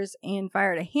daughters and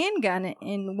fired a handgun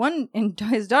in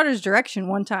his daughter's direction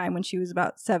one time when she was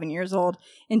about 7 years old,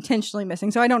 intentionally missing.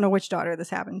 So I don't know which daughter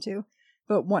this happened to,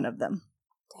 but one of them.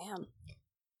 Damn.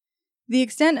 The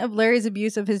extent of Larry's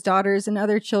abuse of his daughters and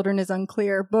other children is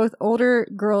unclear. Both older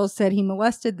girls said he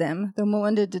molested them, though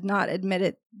Melinda did not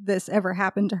admit this ever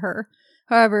happened to her.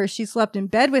 However, she slept in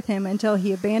bed with him until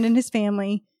he abandoned his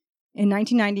family in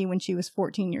 1990 when she was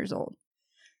 14 years old.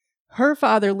 Her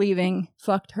father leaving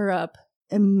fucked her up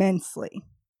immensely.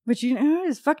 But it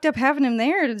was fucked up having him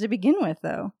there to begin with,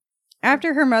 though.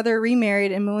 After her mother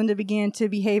remarried and Melinda began to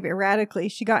behave erratically,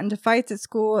 she got into fights at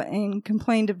school and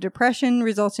complained of depression,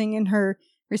 resulting in her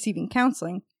receiving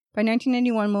counseling. By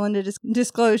 1991, Melinda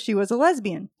disclosed she was a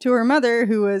lesbian to her mother,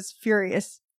 who was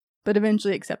furious, but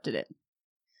eventually accepted it.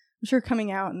 I'm sure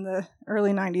coming out in the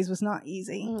early 90s was not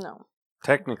easy. No.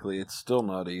 Technically, it's still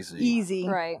not easy. Easy.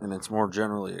 Right. And it's more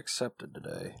generally accepted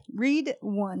today. Read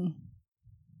 1.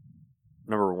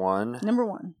 Number 1. Number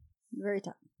 1. Very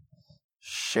top.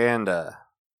 Shanda.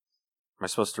 Am I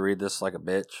supposed to read this like a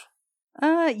bitch?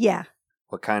 Yeah.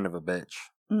 What kind of a bitch?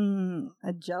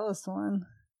 A jealous one.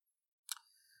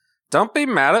 Don't be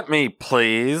mad at me,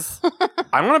 please.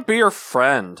 I want to be your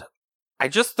friend. I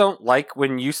just don't like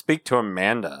when you speak to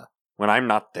Amanda when I'm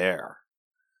not there.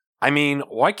 I mean,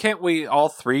 why can't we all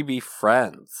 3 be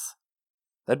friends?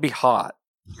 That'd be hot.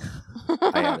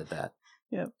 I added that.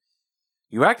 Yep.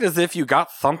 You act as if you got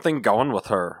something going with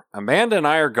her. Amanda and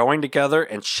I are going together,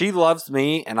 and she loves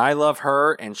me, and I love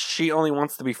her, and she only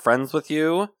wants to be friends with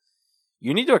you.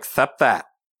 You need to accept that.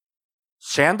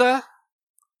 Shanda?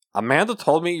 Amanda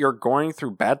told me you're going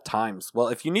through bad times. Well,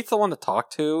 if you need someone to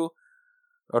talk to,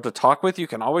 or to talk with, you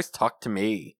can always talk to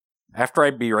me. After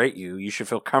I berate you, you should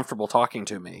feel comfortable talking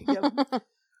to me. Yep.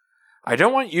 I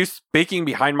don't want you speaking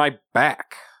behind my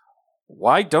back.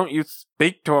 Why don't you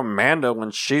speak to Amanda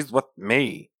when she's with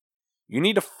me? You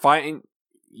need to find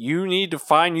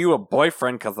you a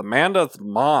boyfriend because Amanda's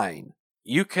mine.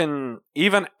 You can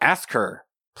even ask her,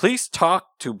 please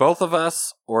talk to both of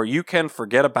us, or you can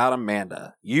forget about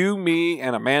Amanda. You, me,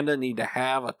 and Amanda need to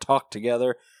have a talk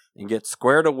together and get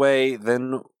squared away,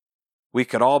 then we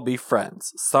could all be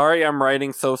friends. Sorry I'm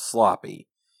writing so sloppy.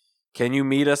 Can you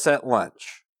meet us at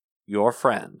lunch? Your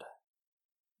friend,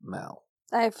 Mel.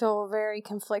 I feel very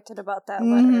conflicted about that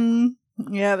letter.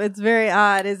 Yeah, it's very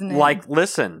odd, isn't it? Like,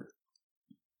 listen,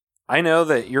 I know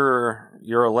that you're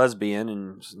a lesbian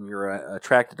and you're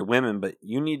attracted to women, but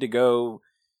you need to go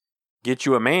get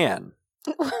you a man.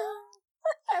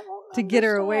 To get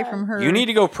her away from her. You need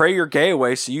to go pray your gay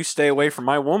away so you stay away from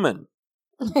my woman.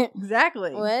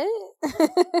 Exactly. What?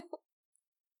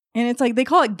 And it's like they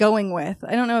call it going with.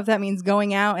 I don't know if that means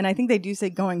going out, and I think they do say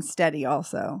going steady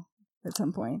also at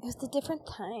some point. It was a different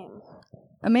time.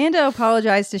 Amanda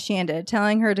apologized to Shanda,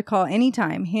 telling her to call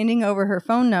anytime, handing over her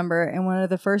phone number and one of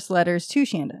the first letters to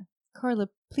Shanda. Carla,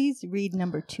 please read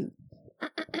number 2.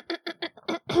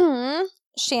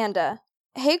 Shanda.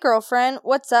 Hey, girlfriend,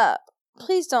 what's up?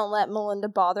 Please don't let Melinda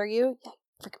bother you. You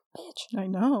freaking bitch. I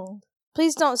know.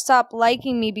 Please don't stop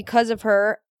liking me because of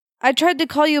her. I tried to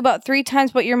call you about 3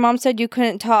 times, but your mom said you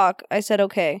couldn't talk. I said,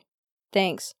 okay.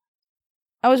 Thanks.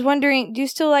 I was wondering, do you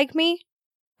still like me?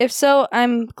 If so,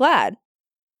 I'm glad.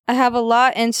 I have a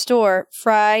lot in store,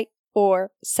 Fry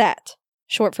or Sat,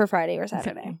 short for Friday or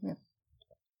Saturday. Yeah.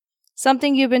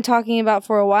 Something you've been talking about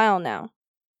for a while now.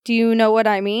 Do you know what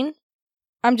I mean?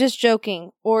 I'm just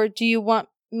joking, or do you want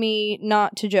me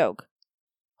not to joke?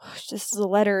 This is a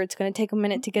letter. It's going to take a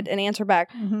minute to get an answer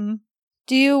back. Mm-hmm.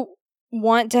 Do you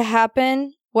want to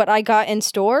happen what I got in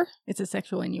store? It's a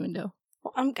sexual innuendo.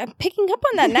 Well, I'm picking up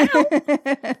on that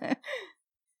now.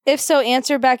 If so,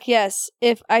 answer back yes.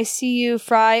 If I see you,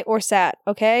 Fry or Sat,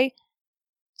 okay?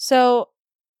 So,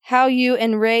 how you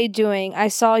and Ray doing? I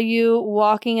saw you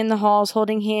walking in the halls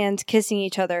holding hands, kissing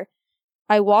each other.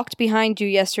 I walked behind you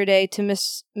yesterday to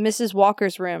Mrs.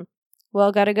 Walker's room.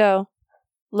 Well, gotta go.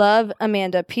 Love,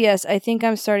 Amanda. P.S. I think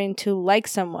I'm starting to like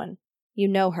someone. You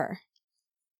know her.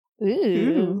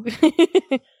 Ooh.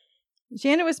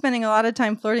 Shanda was spending a lot of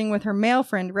time flirting with her male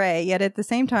friend Ray, yet at the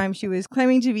same time she was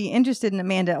claiming to be interested in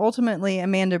Amanda. Ultimately,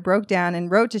 Amanda broke down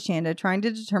and wrote to Shanda, trying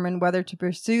to determine whether to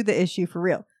pursue the issue for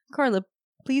real. Carla,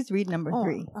 please read number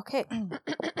 3. Okay.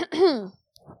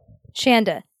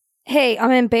 Shanda. Hey,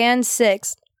 I'm in band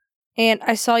 6, and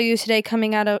I saw you today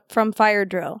coming out from fire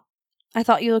drill. I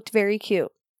thought you looked very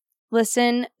cute.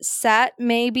 Listen, Sat,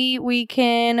 maybe we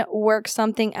can work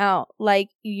something out. Like,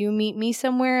 you meet me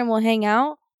somewhere and we'll hang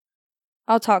out?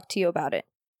 I'll talk to you about it.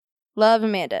 Love,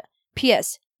 Amanda.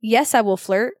 P.S. Yes, I will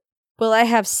flirt. Will I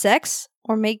have sex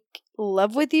or make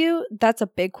love with you? That's a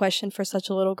big question for such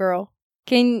a little girl.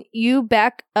 Can you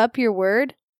back up your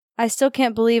word? I still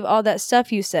can't believe all that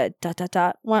stuff you said. ...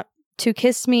 Want to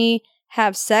kiss me,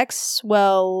 have sex,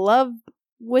 well, love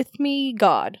with me,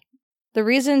 God. The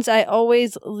reasons I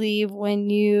always leave when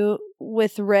you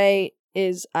with Ray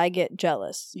is I get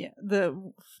jealous. Yeah,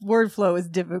 the word flow is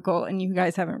difficult, and you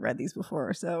guys haven't read these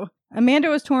before, so. Amanda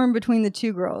was torn between the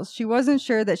 2 girls. She wasn't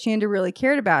sure that Shanda really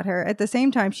cared about her. At the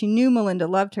same time, she knew Melinda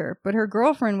loved her, but her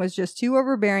girlfriend was just too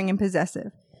overbearing and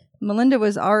possessive. Melinda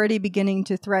was already beginning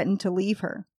to threaten to leave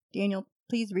her. Daniel,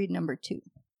 please read number 2.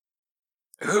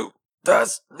 Who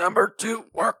does number 2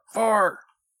 work for?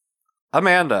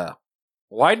 Amanda,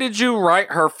 why did you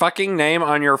write her fucking name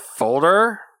on your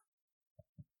folder?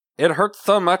 It hurt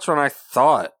so much when I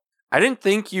saw it. I didn't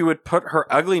think you would put her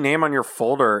ugly name on your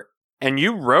folder, and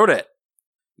you wrote it.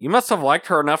 You must have liked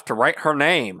her enough to write her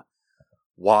name.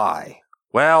 Why?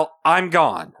 Well, I'm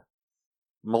gone.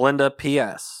 Melinda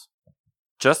P.S.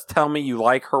 Just tell me you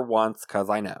like her once, 'cause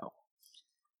I know.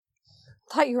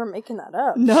 Thought you were making that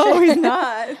up. No, he's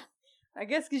not. I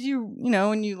guess because you know,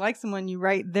 when you like someone, you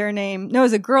write their name. No,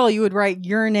 as a girl, you would write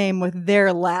your name with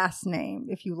their last name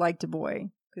if you liked a boy.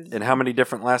 And how many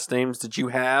different last names did you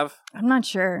have? I'm not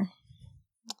sure.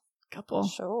 Couple.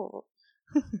 Sure.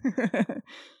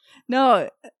 No,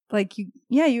 like you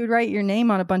would write your name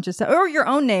on a bunch of stuff, or your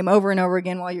own name over and over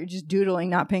again while you're just doodling,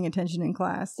 not paying attention in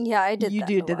class. Yeah, I did. You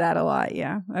did that a lot.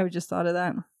 Yeah, I just thought of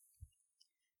that.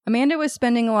 Amanda was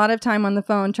spending a lot of time on the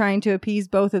phone trying to appease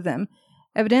both of them,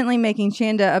 evidently making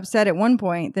Shanda upset at one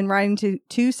point, then writing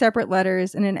 2 separate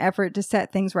letters in an effort to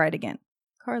set things right again.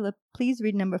 Carla, please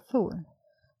read number 4.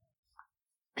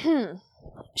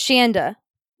 Shanda.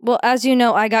 Well, as you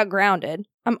know, I got grounded.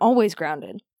 I'm always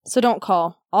grounded. So don't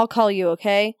call. I'll call you,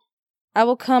 okay? I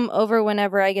will come over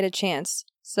whenever I get a chance.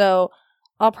 So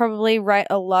I'll probably write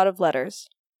a lot of letters.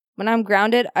 When I'm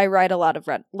grounded, I write a lot of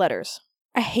letters.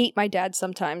 I hate my dad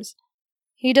sometimes.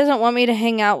 He doesn't want me to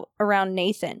hang out around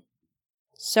Nathan.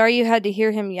 Sorry you had to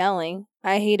hear him yelling.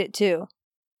 I hate it too.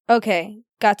 Okay,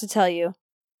 got to tell you.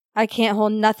 I can't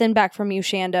hold nothing back from you,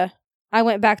 Shanda. I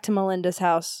went back to Melinda's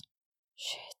house.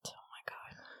 Shit, oh my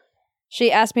God. She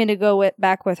asked me to go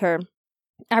back with her.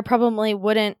 I probably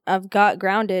wouldn't have got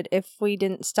grounded if we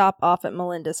didn't stop off at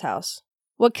Melinda's house.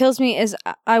 What kills me is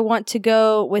I want to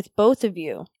go with both of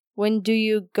you. When do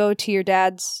you go to your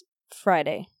dad's?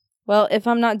 Friday. Well, if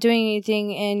I'm not doing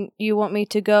anything and you want me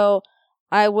to go,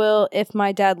 I will if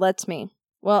my dad lets me.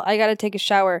 Well, I gotta take a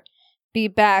shower. Be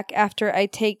back after I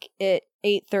take it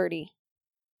 8:30.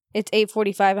 It's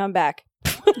 8:45. I'm back.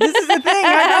 This is a thing.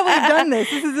 I've probably done this.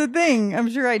 This is a thing. I'm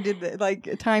sure I did that,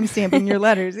 like time stamping your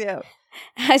letters. Yeah.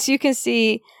 As you can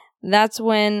see, that's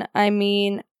when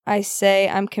I say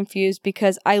I'm confused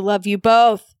because I love you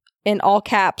both in all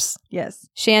caps. Yes.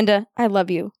 Shanda, I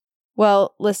love you.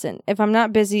 Well, listen, if I'm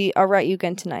not busy, I'll write you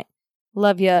again tonight.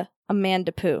 Love ya,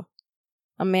 Amanda Pooh.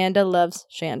 Amanda loves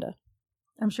Shanda.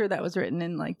 I'm sure that was written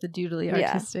in like the doodly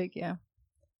artistic. Yeah.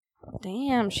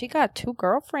 Damn, she got 2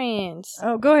 girlfriends.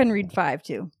 Oh, go ahead and read 5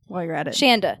 too while you're at it.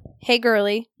 Shanda, hey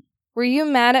girly, were you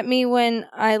mad at me when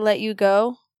I let you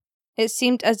go? It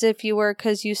seemed as if you were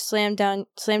because you slammed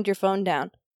your phone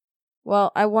down.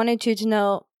 Well, I wanted you to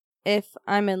know if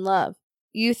I'm in love.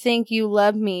 You think you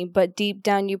love me, but deep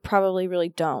down you probably really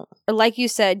don't. Or like you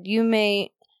said, you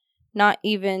may not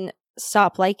even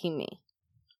stop liking me.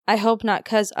 I hope not,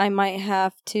 because I might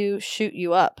have to shoot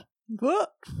you up.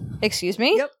 What? Excuse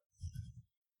me? Yep.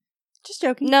 Just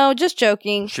joking. No, just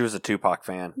joking. She was a Tupac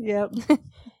fan. Yep.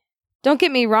 Don't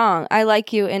get me wrong. I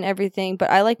like you and everything, but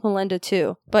I like Melinda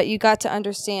too. But you got to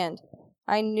understand,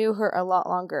 I knew her a lot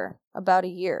longer, about a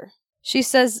year. She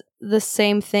says the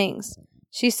same things.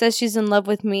 She says she's in love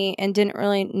with me and didn't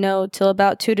really know till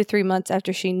about 2 to 3 months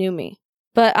after she knew me.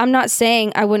 But I'm not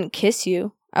saying I wouldn't kiss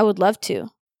you. I would love to.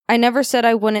 I never said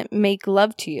I wouldn't make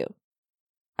love to you.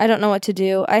 I don't know what to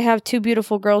do. I have 2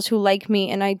 beautiful girls who like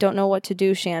me and I don't know what to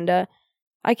do, Shanda.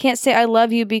 I can't say I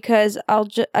love you because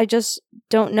I just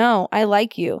don't know. I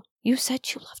like you. You said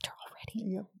you loved her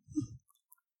already. Yep.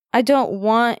 I don't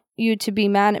want you to be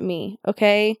mad at me,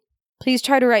 okay? Please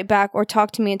try to write back or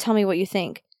talk to me and tell me what you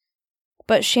think.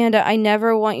 But Shanda, I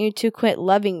never want you to quit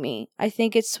loving me. I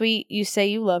think it's sweet you say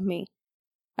you love me.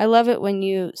 I love it when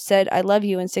you said I love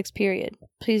you in 6th period.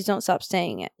 Please don't stop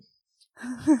saying it.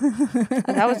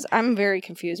 I'm very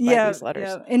confused by these letters.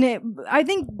 Yeah. And I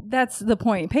think that's the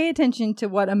point. Pay attention to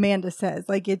what Amanda says.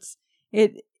 Like it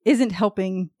isn't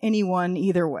helping anyone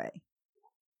either way.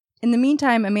 In the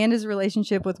meantime, Amanda's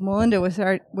relationship with Melinda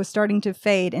was starting to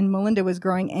fade, and Melinda was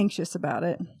growing anxious about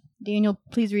it. Daniel,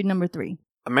 please read number 3.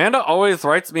 Amanda always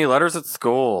writes me letters at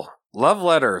school. Love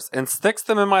letters, and sticks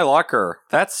them in my locker.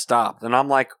 That stopped, and I'm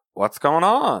like, what's going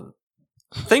on?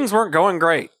 Things weren't going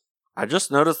great. I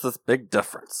just noticed this big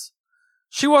difference.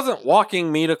 She wasn't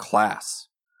walking me to class.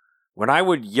 When I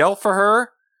would yell for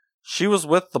her, she was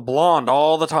with the blonde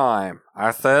all the time.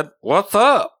 I said, what's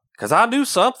up? 'Cause I knew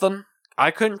something.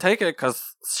 I couldn't take it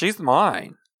 'cause she's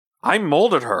mine. I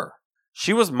molded her.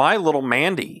 She was my little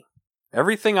Mandy.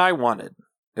 Everything I wanted.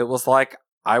 It was like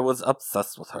I was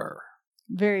obsessed with her.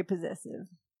 Very possessive.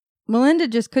 Melinda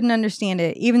just couldn't understand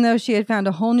it, even though she had found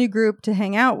a whole new group to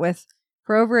hang out with.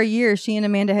 For over a year, she and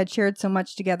Amanda had shared so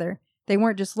much together. They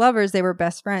weren't just lovers, they were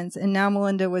best friends, and now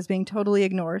Melinda was being totally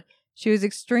ignored. She was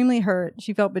extremely hurt,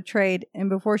 she felt betrayed, and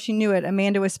before she knew it,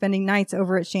 Amanda was spending nights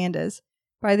over at Shanda's.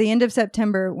 By the end of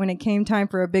September, when it came time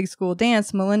for a big school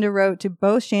dance, Melinda wrote to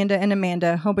both Shanda and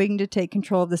Amanda, hoping to take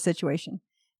control of the situation.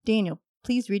 Daniel,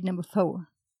 please read number 4.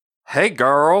 Hey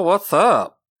girl, what's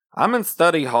up? I'm in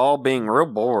study hall being real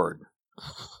bored.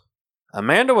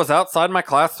 Amanda was outside my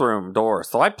classroom door,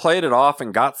 so I played it off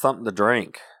and got something to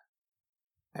drink.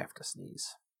 I have to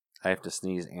sneeze.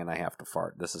 And I have to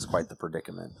fart. This is quite the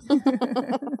predicament.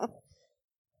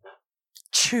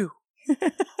 Chew.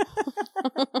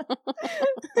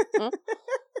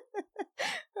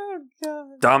 Oh,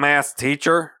 God. Dumbass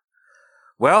teacher.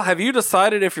 Well, have you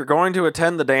decided if you're going to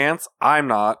attend the dance? I'm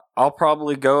not. I'll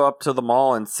probably go up to the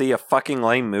mall and see a fucking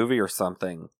lame movie or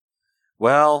something.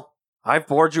 Well, I've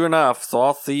bored you enough, so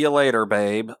I'll see you later,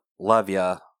 babe. Love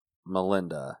ya,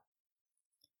 Melinda.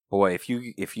 Boy,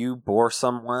 if you bore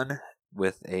someone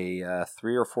with a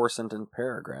 3 or 4 sentence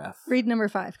paragraph. Read number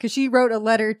 5, because she wrote a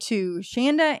letter to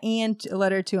Shanda and a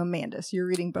letter to Amanda, so you're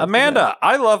reading both. Amanda,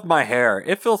 I love my hair.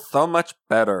 It feels so much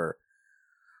better.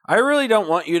 I really don't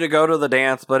want you to go to the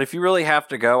dance, but if you really have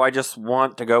to go, I just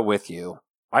want to go with you.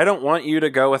 I don't want you to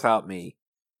go without me.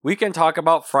 We can talk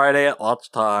about Friday at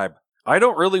lunchtime. I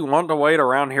don't really want to wait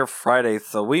around here Friday,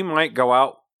 so we might go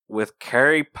out with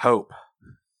Carrie Pope.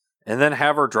 And then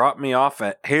have her drop me off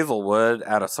at Hazelwood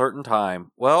at a certain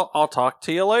time. Well, I'll talk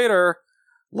to you later.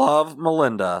 Love,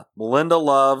 Melinda. Melinda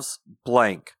loves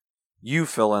blank. You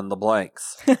fill in the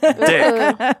blanks.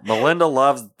 Dick. Melinda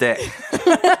loves dick.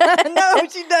 No,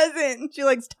 she doesn't. She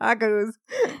likes tacos.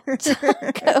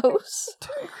 Tacos.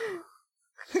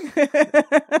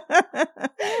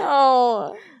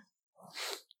 Oh.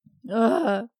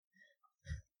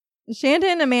 Shanda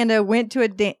and Amanda went to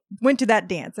that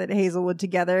dance at Hazelwood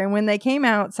together, and when they came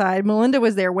outside, Melinda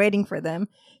was there waiting for them.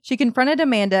 She confronted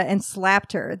Amanda and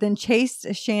slapped her, then chased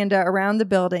Shanda around the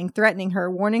building, threatening her,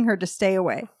 warning her to stay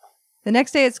away. The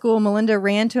next day at school, Melinda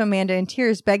ran to Amanda in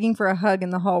tears, begging for a hug in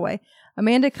the hallway.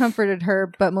 Amanda comforted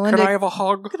her, but Melinda... Can I have a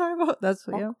hug? Can I have a hug? That's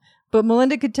what, yeah. But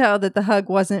Melinda could tell that the hug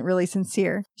wasn't really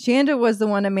sincere. Shanda was the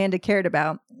one Amanda cared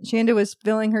about. Shanda was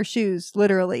filling her shoes,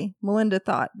 literally, Melinda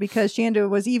thought, because Shanda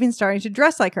was even starting to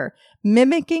dress like her,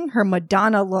 mimicking her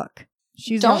Madonna look.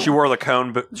 She wore the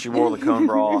cone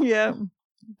bra. Yeah.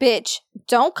 Bitch,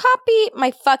 don't copy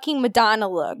my fucking Madonna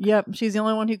look. Yep, she's the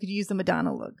only one who could use the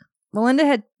Madonna look. Melinda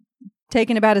had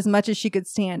taken about as much as she could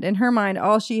stand. In her mind,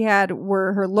 all she had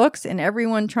were her looks, and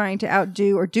everyone trying to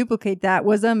outdo or duplicate that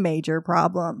was a major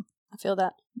problem. I feel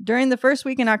that. During the first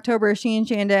week in October, she and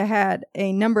Shanda had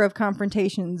a number of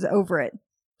confrontations over it.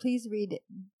 Please read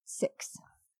 6.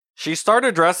 She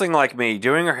started dressing like me,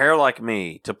 doing her hair like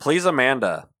me, to please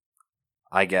Amanda,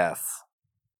 I guess.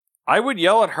 I would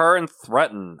yell at her and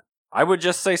threaten. I would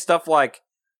just say stuff like,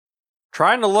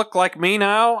 trying to look like me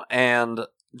now, and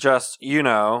just, you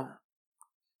know.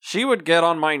 She would get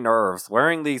on my nerves,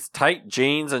 wearing these tight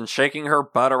jeans and shaking her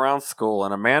butt around school,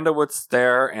 and Amanda would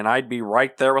stare, and I'd be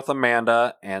right there with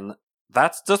Amanda, and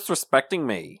that's disrespecting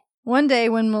me. One day,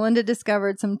 when Melinda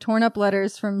discovered some torn-up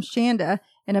letters from Shanda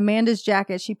in Amanda's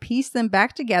jacket, she pieced them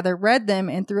back together, read them,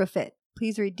 and threw a fit.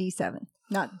 Please read D7.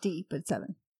 Not D, but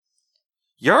 7.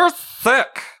 You're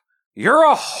sick! You're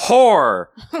a whore,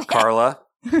 Carla.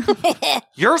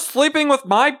 You're sleeping with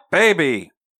my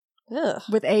baby. Ugh.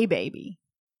 With a baby.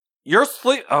 You're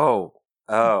Oh.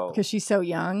 Because she's so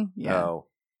young. Yeah. Oh.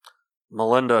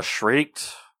 Melinda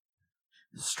shrieked,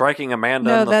 striking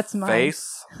Amanda in the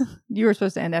face. You were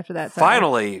supposed to end after that. Sorry.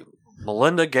 Finally,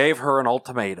 Melinda gave her an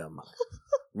ultimatum.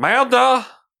 Amanda,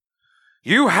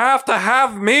 you have to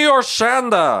have me or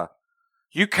Shanda.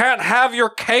 You can't have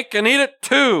your cake and eat it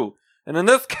too. And in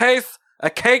this case, a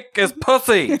cake is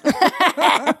pussy.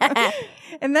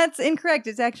 And that's incorrect.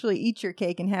 It's actually eat your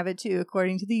cake and have it too,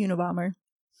 according to the Unabomber.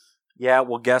 Yeah,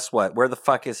 well, guess what? Where the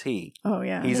fuck is he? Oh,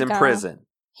 yeah. He's in prison.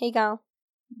 Here you go.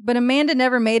 But Amanda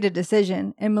never made a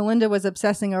decision, and Melinda was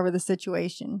obsessing over the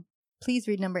situation. Please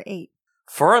read number 8.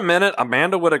 For a minute,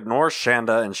 Amanda would ignore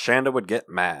Shanda, and Shanda would get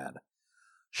mad.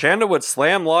 Shanda would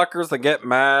slam lockers and get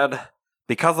mad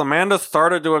because Amanda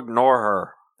started to ignore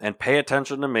her and pay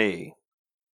attention to me.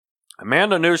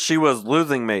 Amanda knew she was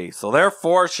losing me, so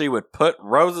therefore she would put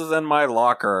roses in my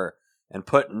locker and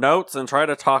put notes and try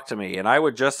to talk to me, and I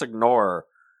would just ignore her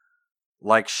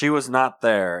like she was not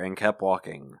there and kept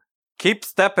walking. Keep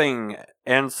stepping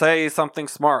and say something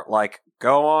smart like,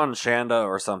 go on, Shanda,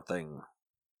 or something.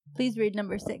 Please read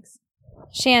number 6.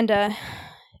 Shanda.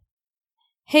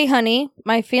 Hey, honey,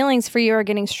 my feelings for you are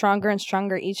getting stronger and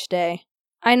stronger each day.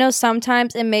 I know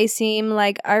sometimes it may seem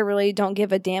like I really don't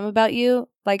give a damn about you,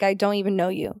 like I don't even know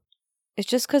you. It's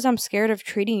just because I'm scared of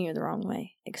treating you the wrong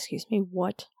way. Excuse me,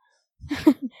 what?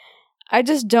 I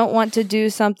just don't want to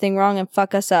do something wrong and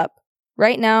fuck us up.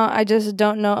 Right now, I just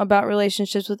don't know about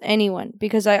relationships with anyone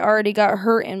because I already got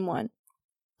hurt in one.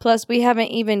 Plus, we haven't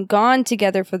even gone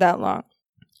together for that long.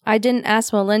 I didn't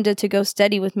ask Melinda to go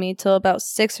steady with me till about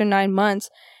 6 or 9 months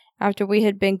after we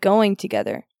had been going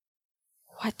together.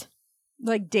 What?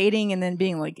 Like dating and then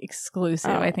being like exclusive,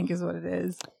 Oh. I think is what it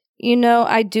is. You know,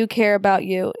 I do care about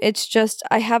you. It's just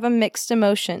I have a mixed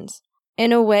emotions.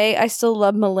 In a way, I still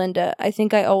love Melinda. I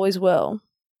think I always will.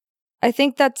 I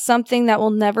think that's something that will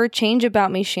never change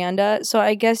about me, Shanda, so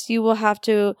I guess you will have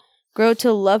to grow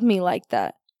to love me like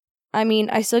that. I mean,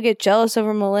 I still get jealous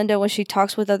over Melinda when she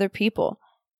talks with other people.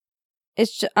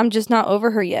 I'm just not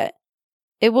over her yet.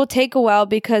 It will take a while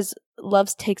because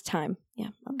love takes time. Yeah,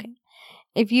 okay.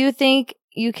 If you think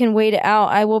you can wait it out,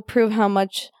 I will prove how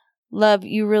much love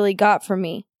you really got from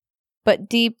me. But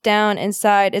deep down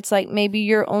inside, it's like maybe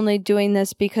you're only doing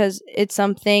this because it's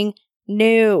something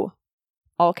new.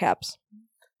 All caps.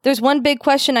 There's one big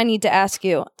question I need to ask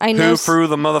you. I know Who threw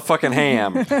the motherfucking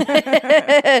ham?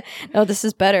 No, this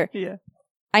is better. Yeah.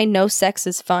 I know sex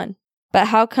is fun, but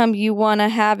how come you want to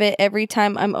have it every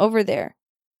time I'm over there?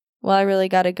 Well, I really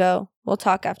gotta go. We'll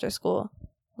talk after school.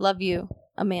 Love you,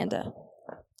 Amanda.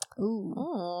 Ooh.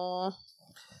 Aww.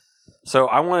 So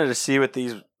I wanted to see what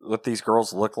these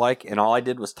girls look like, and all I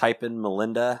did was type in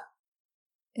Melinda,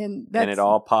 And it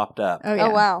all popped up. Oh, yeah.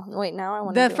 Oh, wow. Wait, now I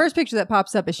want to The first picture that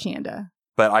pops up is Shanda.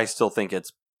 But I still think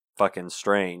it's fucking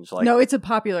strange. Like, No, it's a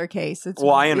popular case. It's,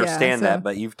 well, I yeah, understand so- that,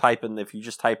 but if you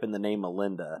just type in the name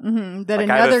Melinda, that like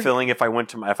I have another. a feeling if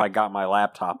I got my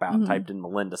laptop out and Mhm. typed in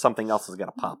Melinda, something else is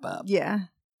gonna pop up. Yeah.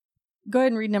 Go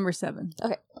ahead and read number 7.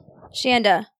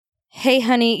 Shanda. Hey,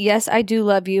 honey, yes, I do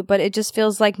love you, but it just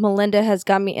feels like Melinda has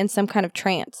got me in some kind of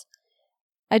trance.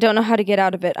 I don't know how to get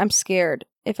out of it. I'm scared.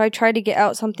 If I try to get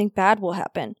out, something bad will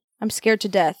happen. I'm scared to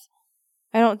death.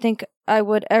 I don't think I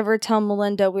would ever tell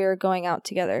Melinda we are going out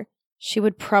together. She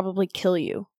would probably kill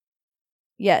you.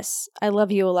 Yes, I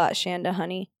love you a lot, Shanda,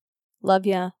 honey. Love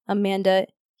ya, Amanda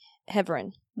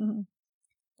Heverin. Mhm.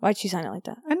 Why'd she sign it like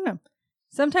that? I don't know.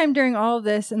 Sometime during all of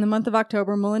this, in the month of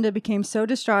October, Melinda became so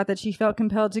distraught that she felt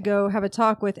compelled to go have a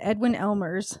talk with Edwin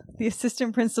Elmers, the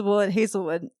assistant principal at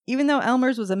Hazelwood. Even though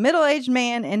Elmers was a middle-aged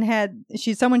man and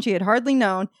she's someone she had hardly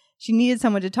known, she needed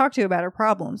someone to talk to about her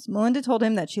problems. Melinda told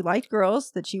him that she liked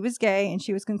girls, that she was gay, and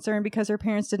she was concerned because her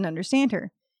parents didn't understand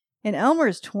her. In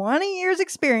Elmer's 20 years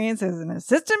experience as an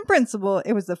assistant principal,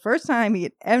 it was the first time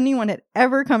anyone had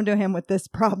ever come to him with this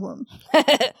problem.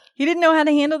 He didn't know how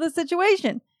to handle the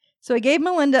situation. So he gave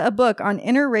Melinda a book on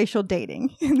interracial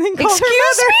dating. And then called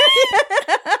Excuse her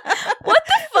mother. What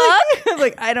the fuck?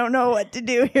 Like, I don't know what to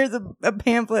do. Here's a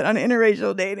pamphlet on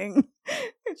interracial dating.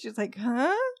 And she's like,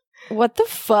 huh? What the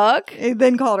fuck? And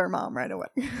then called her mom right away.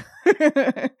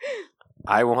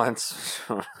 I once,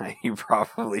 you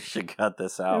probably should cut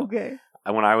this out. Okay.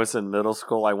 When I was in middle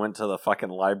school, I went to the fucking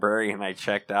library and I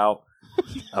checked out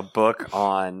a book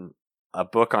on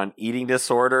eating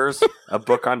disorders, a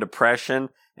book on depression,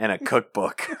 and a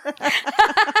cookbook.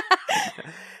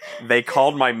 They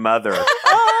called my mother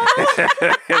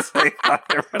because they thought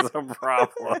there was a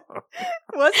problem.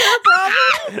 What's her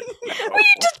problem? Were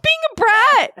you just being a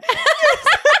brat?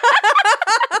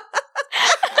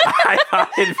 I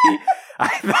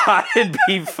thought it'd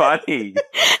be funny.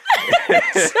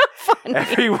 So funny.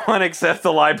 Everyone except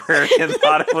the librarian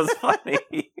thought it was funny.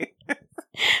 I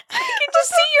can just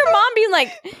see your mom being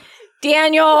like,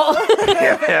 Daniel.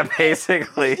 Yeah,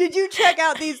 basically. Did you check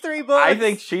out these 3 books? I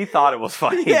think she thought it was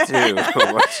funny Yeah. too. I'm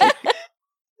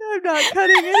not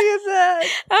cutting any of that.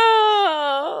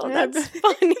 Oh, that's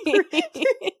funny.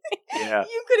 Yeah.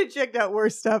 You could have checked out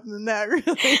worse stuff than that,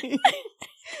 really.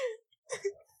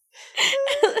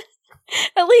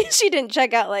 At least she didn't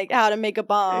check out like how to make a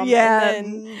bomb. Yeah.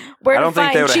 And then where I to don't think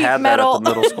find they would have cheap had metal. that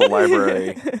at the middle school library.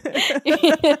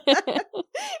 It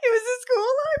was a school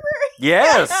library?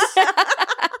 Yes.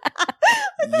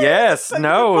 Yes. Like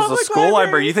No, the it was a public school library.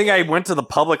 library. You think I went to the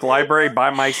public library by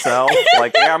myself?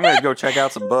 Like, yeah, I'm going to go check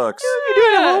out some books.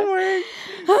 You're doing homework.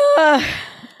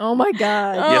 Oh my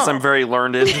god. Yes, I'm very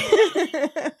learned.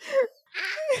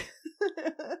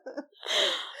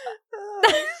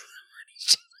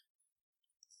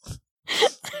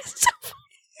 So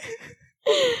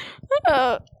funny.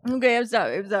 Okay, I'm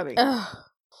stopping. Ugh.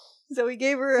 So we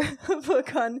gave her a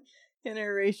book on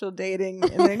interracial dating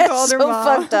and then called her So mom.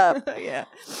 fucked up. Yeah.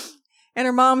 And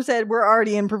her mom said, we're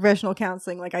already in professional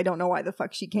counseling. Like, I don't know why the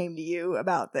fuck she came to you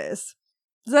about this.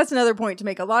 So that's another point to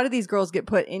make. A lot of these girls get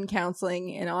put in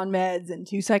counseling and on meds and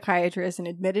to psychiatrists and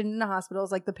admitted into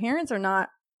hospitals. Like, the parents are not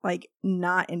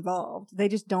involved. They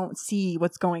just don't see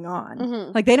what's going on.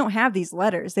 Mhm. Like, they don't have these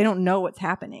letters. They don't know what's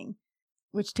happening,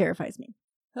 which terrifies me.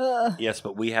 Yes,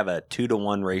 but we have a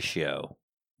 2-to-1 ratio.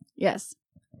 Yes.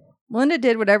 Melinda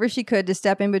did whatever she could to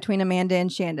step in between Amanda and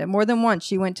Shanda. More than once,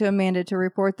 she went to Amanda to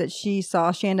report that she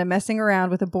saw Shanda messing around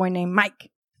with a boy named Mike.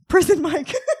 Prison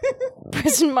Mike.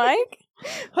 Prison Mike?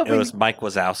 It was Mike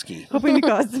Wazowski. Hoping to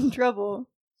cause them trouble.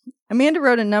 Amanda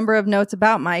wrote a number of notes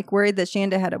about Mike, worried that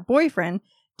Shanda had a boyfriend,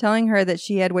 telling her that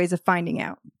she had ways of finding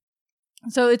out.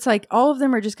 So it's like all of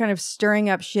them are just kind of stirring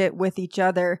up shit with each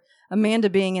other. Amanda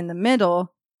being in the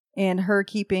middle and her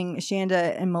keeping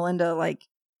Shanda and Melinda like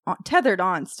tethered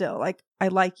on still. Like, I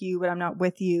like you, but I'm not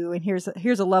with you. And here's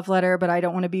a love letter, but I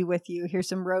don't want to be with you. Here's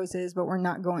some roses, but we're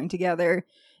not going together.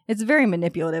 It's very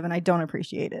manipulative and I don't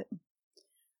appreciate it.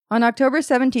 On October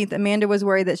 17th, Amanda was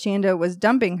worried that Shanda was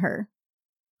dumping her.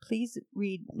 Please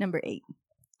read number 8.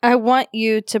 I want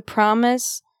you to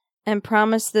promise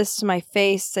this to my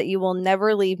face that you will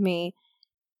never leave me.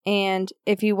 And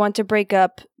if you want to break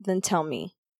up, then tell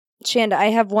me. Shanda, I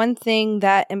have one thing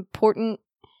that important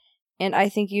and I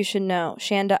think you should know.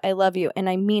 Shanda, I love you and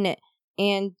I mean it.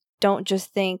 And don't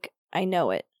just think I know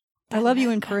it. I love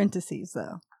you in parentheses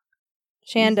though.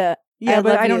 Shanda. Yeah,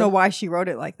 but I don't know why she wrote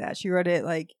it like that. She wrote it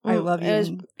like, I love you. It was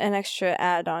an extra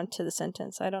add-on to the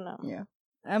sentence. I don't know. Yeah.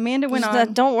 Amanda went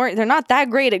on. Don't worry. They're not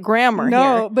that great at grammar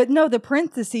No, here. but no, the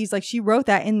parentheses, like she wrote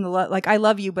that in the, like, I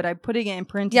love you, but I'm putting it in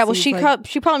parentheses. Yeah, well,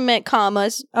 she probably meant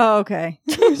commas. Oh, okay.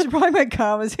 She probably meant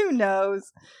commas. Who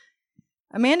knows?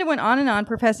 Amanda went on and on,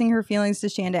 professing her feelings to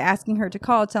Shanda, asking her to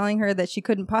call, telling her that she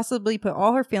couldn't possibly put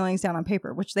all her feelings down on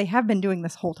paper, which they have been doing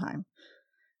this whole time.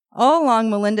 All along,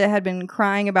 Melinda had been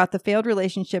crying about the failed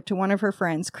relationship to one of her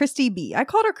friends, Christy B. I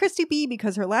called her Christy B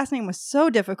because her last name was so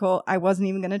difficult, I wasn't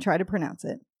even going to try to pronounce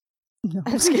it. No.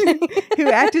 I'm just kidding. Who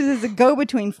acted as a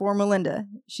go-between for Melinda.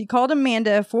 She called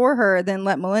Amanda for her, then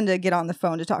let Melinda get on the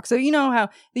phone to talk. So you know how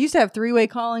they used to have three-way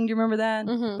calling. Do you remember that?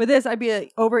 Mm-hmm. With this, I'd be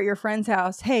like, over at your friend's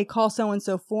house. Hey, call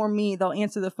so-and-so for me. They'll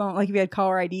answer the phone. Like if you had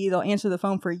caller ID, they'll answer the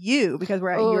phone for you because we're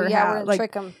at your house. We're gonna like,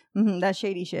 trick them. That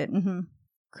shady shit.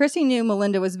 Chrissy knew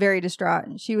Melinda was very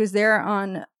distraught. She was there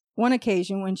on one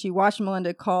occasion when she watched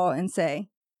Melinda call and say,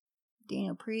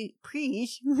 Daniel,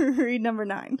 preach. Read number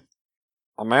 9.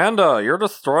 Amanda, you're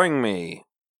destroying me.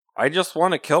 I just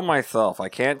want to kill myself. I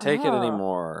can't take it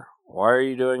anymore. Why are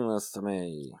you doing this to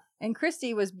me? And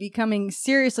Christy was becoming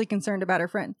seriously concerned about her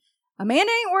friend.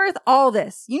 Amanda ain't worth all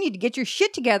this. You need to get your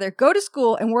shit together, go to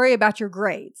school, and worry about your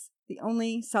grades. The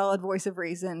only solid voice of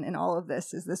reason in all of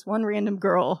this is this one random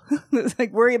girl that's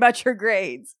like, worry about your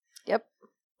grades. Yep.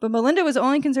 But Melinda was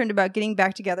only concerned about getting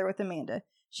back together with Amanda.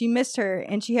 She missed her,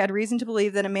 and she had reason to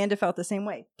believe that Amanda felt the same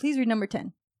way. Please read number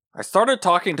 10. I started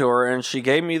talking to her, and she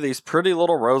gave me these pretty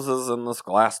little roses in this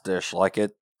glass dish like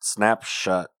it snapped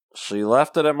shut. She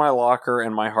left it in my locker,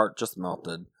 and my heart just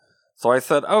melted. So I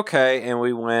said, okay, and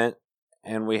we went,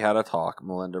 and we had a talk,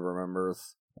 Melinda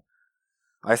remembers.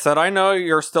 I said, I know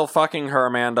you're still fucking her,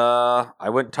 Amanda. I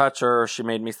wouldn't touch her. She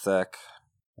made me sick.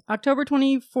 October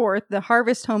 24th, the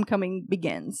Harvest Homecoming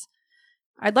begins.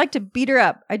 I'd like to beat her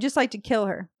up. I'd just like to kill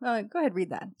her. Go ahead,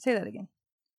 read that. Say that again.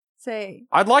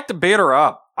 I'd like to beat her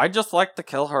up. I'd just like to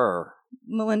kill her,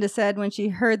 Melinda said when she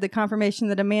heard the confirmation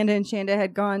that Amanda and Shanda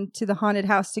had gone to the haunted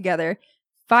house together.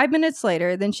 5 minutes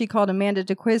later, then she called Amanda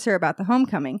to quiz her about the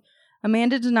homecoming.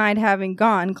 Amanda denied having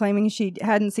gone, claiming she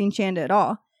hadn't seen Shanda at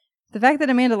all. The fact that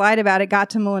Amanda lied about it got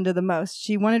to Melinda the most.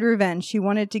 She wanted revenge. She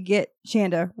wanted to get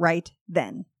Shanda right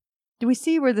then. Do we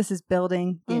see where this is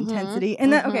building the intensity?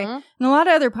 And that, okay, in a lot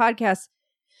of other podcasts,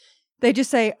 they just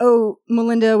say, oh,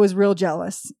 Melinda was real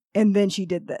jealous, and then she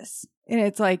did this. And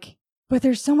it's like, but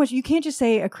there's so much. You can't just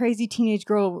say a crazy teenage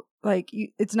girl,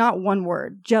 it's not one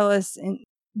word. Jealous and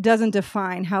doesn't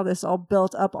define how this all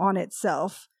built up on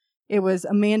itself. It was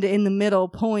Amanda in the middle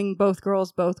pulling both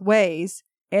girls both ways.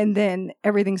 And then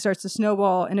everything starts to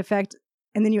snowball in effect.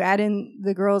 And then you add in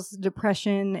the girl's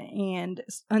depression and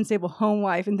unstable home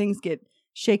life, and things get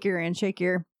shakier and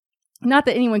shakier. Not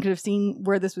that anyone could have seen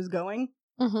where this was going,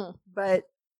 but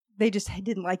they just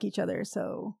didn't like each other.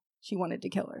 So she wanted to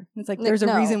kill her. It's like there's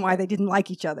a reason why they didn't like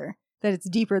each other, that it's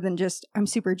deeper than just, I'm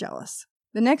super jealous.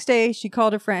 The next day, she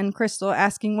called a friend, Crystal,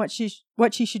 asking what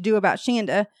she should do about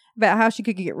Shanda, about how she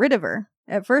could get rid of her.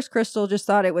 At first, Crystal just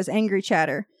thought it was angry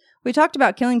chatter. We talked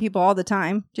about killing people all the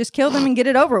time. Just kill them and get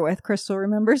it over with, Crystal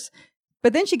remembers.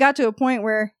 But then she got to a point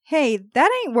where, hey,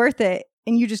 that ain't worth it,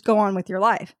 and you just go on with your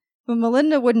life. But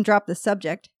Melinda wouldn't drop the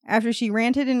subject. After she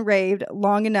ranted and raved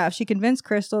long enough, she convinced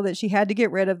Crystal that she had to get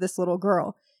rid of this little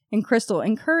girl. And Crystal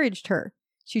encouraged her.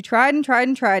 She tried and tried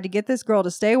and tried to get this girl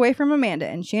to stay away from Amanda,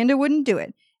 and Shanda wouldn't do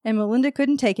it. And Melinda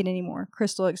couldn't take it anymore,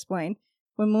 Crystal explained.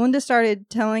 When Melinda started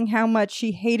telling how much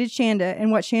she hated Shanda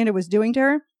and what Shanda was doing to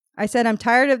her, I said, I'm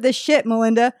tired of this shit,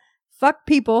 Melinda. Fuck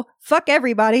people. Fuck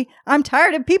everybody. I'm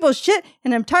tired of people's shit,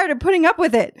 and I'm tired of putting up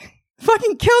with it.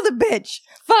 Fucking kill the bitch.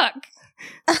 Fuck.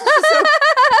 So,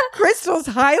 Crystal's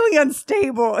highly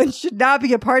unstable and should not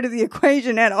be a part of the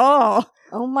equation at all.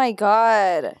 Oh my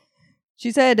God.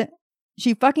 She said,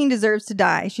 she fucking deserves to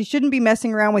die. She shouldn't be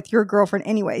messing around with your girlfriend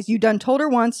anyways. You done told her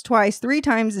once, twice, 3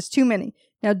 times is too many.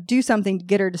 Now do something to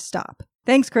get her to stop.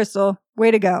 Thanks, Crystal.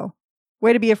 Way to go.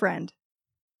 Way to be a friend.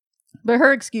 But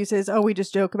her excuse is, we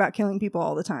just joke about killing people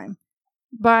all the time.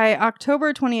 By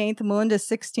October 28th, Melinda's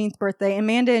 16th birthday,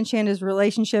 Amanda and Shanda's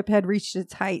relationship had reached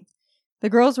its height. The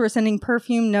girls were sending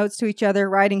perfume notes to each other,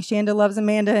 writing Shanda loves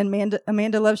Amanda and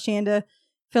Amanda loves Shanda,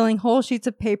 filling whole sheets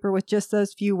of paper with just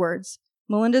those few words.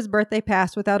 Melinda's birthday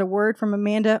passed without a word from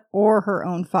Amanda or her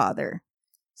own father.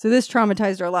 So this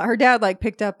traumatized her a lot. Her dad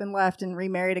picked up and left and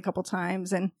remarried a couple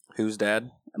times. And whose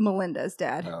dad? Melinda's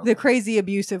dad. Oh. The crazy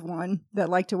abusive one that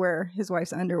liked to wear his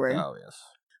wife's underwear. Oh, yes.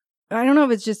 I don't know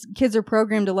if it's just kids are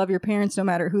programmed to love your parents no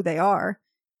matter who they are.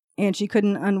 And she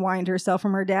couldn't unwind herself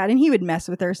from her dad. And he would mess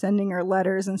with her, sending her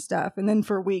letters and stuff. And then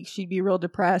for weeks, she'd be real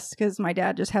depressed because my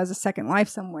dad just has a second life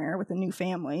somewhere with a new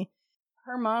family.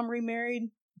 Her mom remarried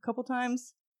a couple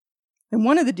times. And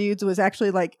one of the dudes was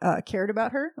actually cared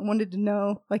about her and wanted to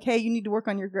know, hey, you need to work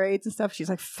on your grades and stuff. She's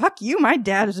like, fuck you. My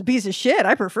dad is a piece of shit.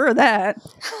 I prefer that.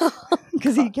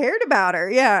 Because he cared about her.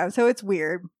 Yeah. So it's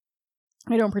weird.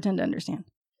 I don't pretend to understand.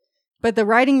 But the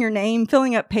writing your name,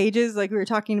 filling up pages like we were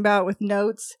talking about with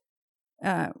notes,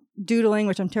 doodling,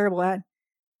 which I'm terrible at.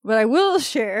 But I will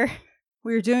share,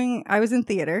 I was in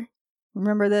theater.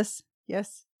 Remember this?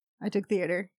 Yes. I took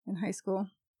theater in high school.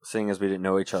 Seeing as we didn't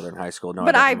know each other in high school. No,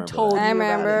 but I've told you I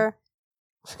remember.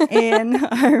 And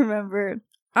I remember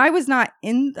I might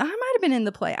have been in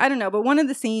the play. I don't know. But one of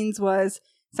the scenes was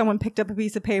someone picked up a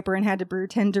piece of paper and had to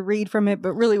pretend to read from it,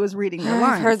 but really was reading their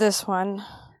lines. I've heard this one.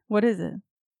 What is it?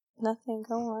 Nothing.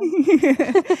 Go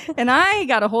on. And I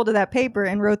got a hold of that paper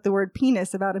and wrote the word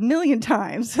penis about 1 million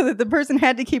times so that the person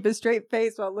had to keep a straight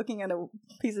face while looking at a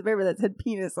piece of paper that said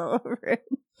penis all over it.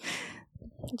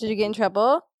 Did you get in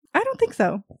trouble? I don't think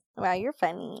so. Wow, you're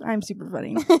funny. I'm super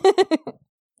funny.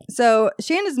 So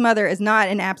Shanda's mother is not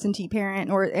an absentee parent,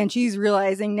 and she's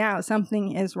realizing now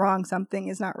something is wrong, something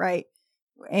is not right.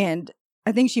 And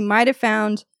I think she might have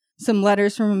found some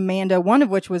letters from Amanda, one of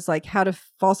which was how to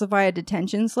falsify a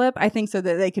detention slip. I think so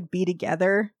that they could be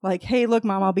together. Hey, look,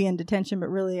 Mom, I'll be in detention, but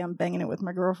really I'm banging it with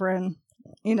my girlfriend.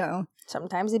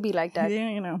 Sometimes it'd be like that.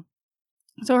 Yeah,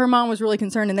 So her mom was really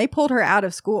concerned, and they pulled her out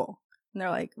of school. And they're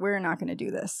like, we're not going to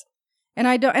do this. And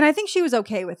I think she was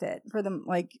okay with it for them.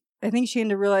 I think she had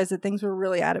to realize that things were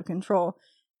really out of control.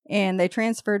 And they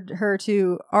transferred her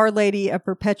to Our Lady of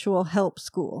Perpetual Help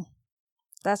School.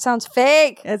 That sounds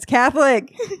fake. It's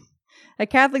Catholic. A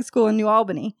Catholic school in New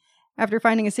Albany. After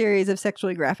finding a series of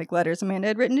sexually graphic letters Amanda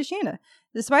had written to Shanda.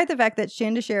 Despite the fact that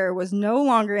Shanda Scherer was no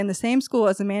longer in the same school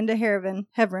as Amanda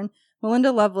Heavren,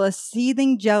 Melinda Lovelace'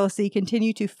 seething jealousy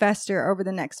continued to fester over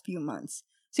the next few months.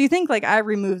 So you think I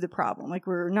removed the problem.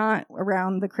 We're not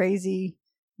around the crazy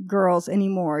girls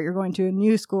anymore. You're going to a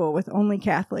new school with only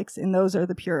Catholics, and those are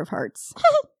the pure of hearts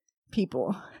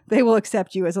people. They will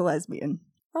accept you as a lesbian.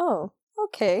 Oh,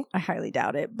 okay. I highly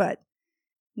doubt it, but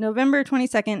November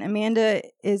 22nd, Amanda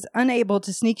is unable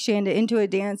to sneak Shanda into a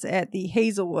dance at the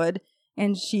Hazelwood,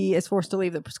 and she is forced to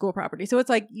leave the school property. So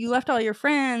it's you left all your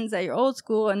friends at your old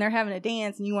school, and they're having a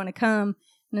dance, and you want to come,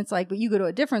 and it's but you go to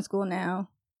a different school now.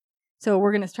 So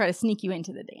we're going to try to sneak you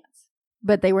into the dance.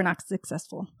 But they were not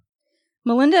successful.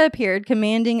 Melinda appeared,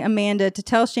 commanding Amanda to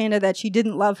tell Shanda that she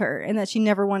didn't love her and that she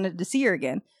never wanted to see her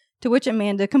again, to which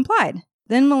Amanda complied.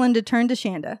 Then Melinda turned to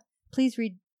Shanda. Please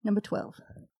read number 12.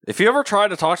 If you ever try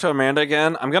to talk to Amanda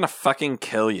again, I'm going to fucking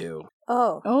kill you.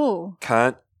 Oh.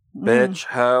 Cunt, bitch,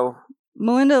 hoe.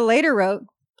 Melinda later wrote,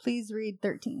 please read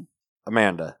 13.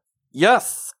 Amanda.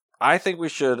 Yes, I think we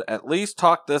should at least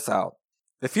talk this out.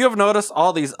 If you have noticed,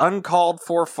 all these uncalled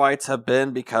for fights have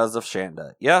been because of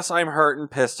Shanda. Yes, I'm hurt and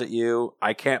pissed at you.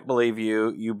 I can't believe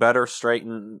you. You better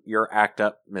straighten your act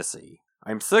up, Missy.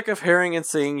 I'm sick of hearing and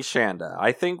seeing Shanda.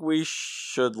 I think we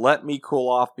should let me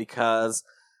cool off because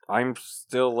I'm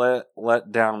still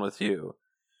let down with you.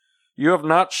 You have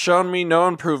not shown me no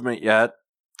improvement yet.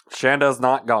 Shanda's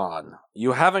not gone.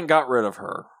 You haven't got rid of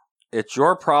her. It's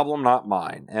your problem, not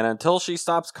mine. And until she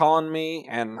stops calling me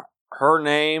and her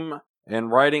name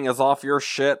and writing is off your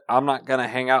shit, I'm not going to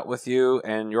hang out with you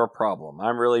and your problem.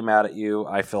 I'm really mad at you.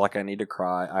 I feel like I need to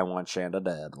cry. I want Shanda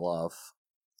dead. Love.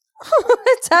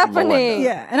 What's happening? Melinda.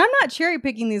 Yeah, and I'm not cherry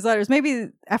picking these letters. Maybe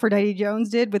Aphrodite Jones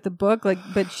did with the book,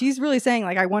 but she's really saying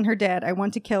I want her dead. I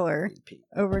want to kill her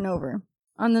over and over.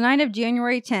 On the night of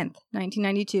January 10th,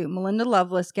 1992, Melinda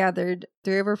Loveless gathered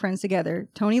 3 of her friends together: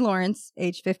 Tony Lawrence,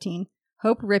 age 15,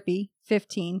 Hope Rippey,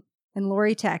 15, and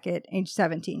Lori Tackett, age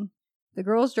 17. The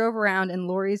girls drove around in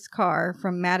Lori's car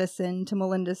from Madison to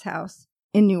Melinda's house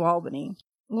in New Albany.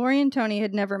 Lori and Tony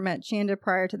had never met Shanda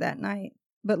prior to that night,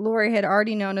 but Lori had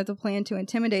already known of the plan to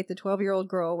intimidate the 12-year-old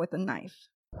girl with a knife.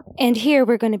 And here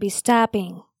we're going to be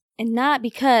stopping. And not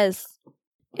because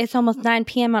it's almost 9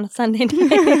 p.m. on a Sunday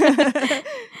night.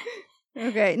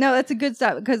 Okay, no, that's a good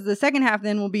stop, because the second half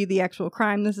then will be the actual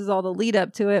crime. This is all the lead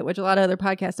up to it, which a lot of other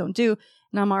podcasts don't do,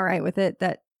 and I'm all right with it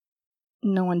that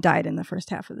no one died in the first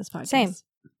half of this podcast. Same.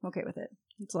 I'm okay with it.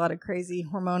 It's a lot of crazy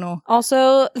hormonal.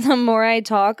 Also, the more I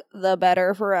talk, the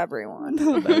better for everyone.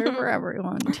 The better for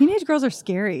everyone. Teenage girls are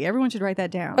scary. Everyone should write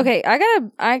that down. Okay,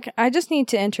 I just need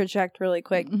to interject really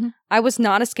quick. Mm-hmm. I was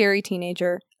not a scary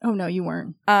teenager. Oh, no, you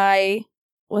weren't. I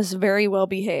was very well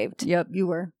behaved. Yep, you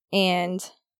were. And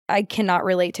I cannot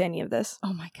relate to any of this.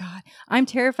 Oh, my God. I'm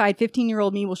terrified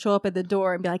 15-year-old me will show up at the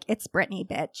door and be like, it's Brittany,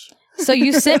 bitch. So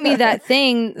you sent me that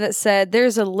thing that said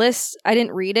there's a list. I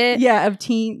didn't read it. Yeah, of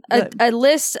teen. A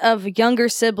list of younger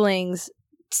siblings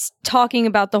talking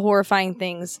about the horrifying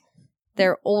things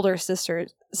their older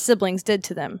siblings did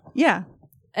to them. Yeah.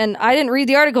 And I didn't read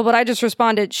the article, but I just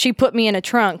responded, she put me in a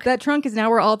trunk. That trunk is now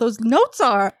where all those notes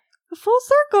are. A full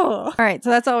circle. All right, so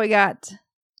that's all we got.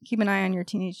 Keep an eye on your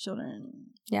teenage children.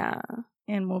 Yeah.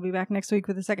 And we'll be back next week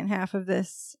with the second half of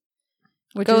this.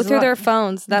 Which Go is through their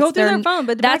phones. That's Go through their phone,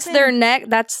 but that's their neck.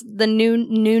 That's the new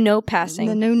note passing.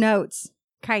 The new notes.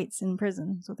 Kites in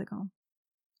prison is what they call them.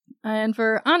 And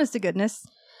for honest to goodness,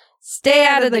 stay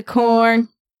out of the corn.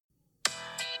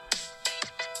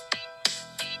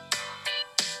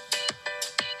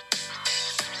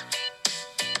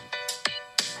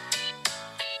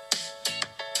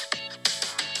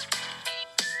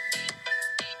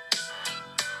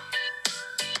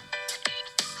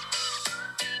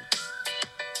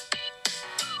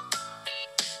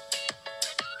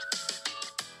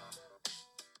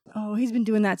 Oh, he's been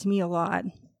doing that to me a lot.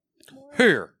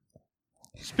 Here,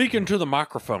 speaking to the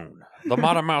microphone, the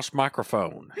Mighty Mouse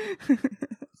microphone.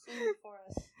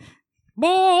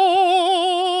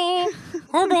 Boy,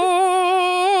 and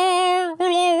I will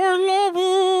always love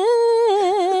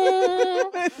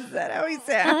you. Is that how he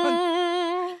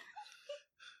sounds?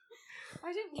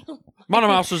 I didn't know. Mighty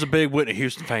Mouse is a big Whitney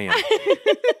Houston fan.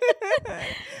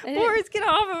 Boris, get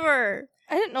off of her.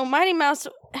 I didn't know Mighty Mouse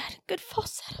had a good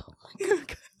falsetto. Oh my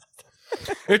God.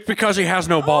 It's because he has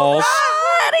no balls.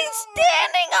 God, he's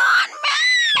standing on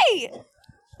me!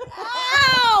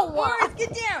 Ow! Boris,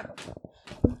 get down.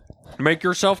 Make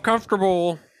yourself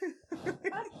comfortable. I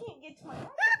can't get to my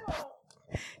microphone.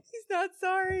 He's not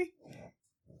sorry.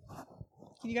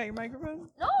 You got your microphone?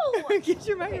 No! Get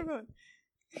your microphone.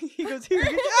 He goes, here.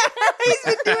 He's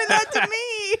been doing that to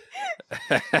me.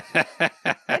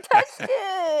 I touched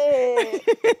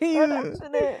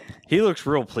it. He looks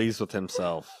real pleased with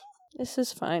himself. This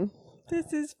is fine.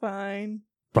 This is fine.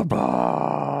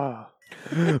 Ba-ba.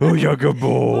 Oh, you're a good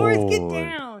boy. Boris, get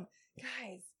down.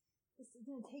 Guys, this is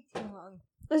going to take too long.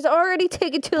 It's already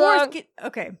taken too Boris, long.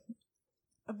 okay.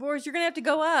 Boris, you're going to have to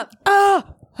go up.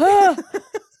 Ah! What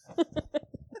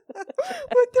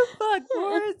the fuck,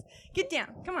 Boris? Get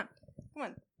down. Come on. Come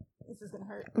on. This is going to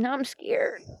hurt. Now I'm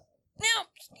scared.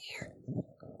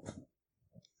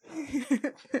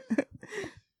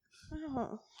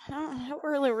 Oh, that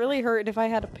really hurt if I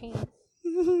had a pain.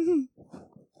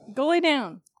 Go lay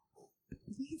down.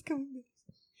 He's coming.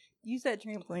 Use that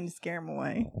trampoline to scare him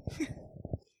away.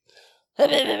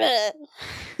 Did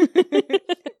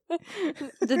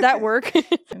that work?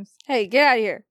 Hey, get out of here.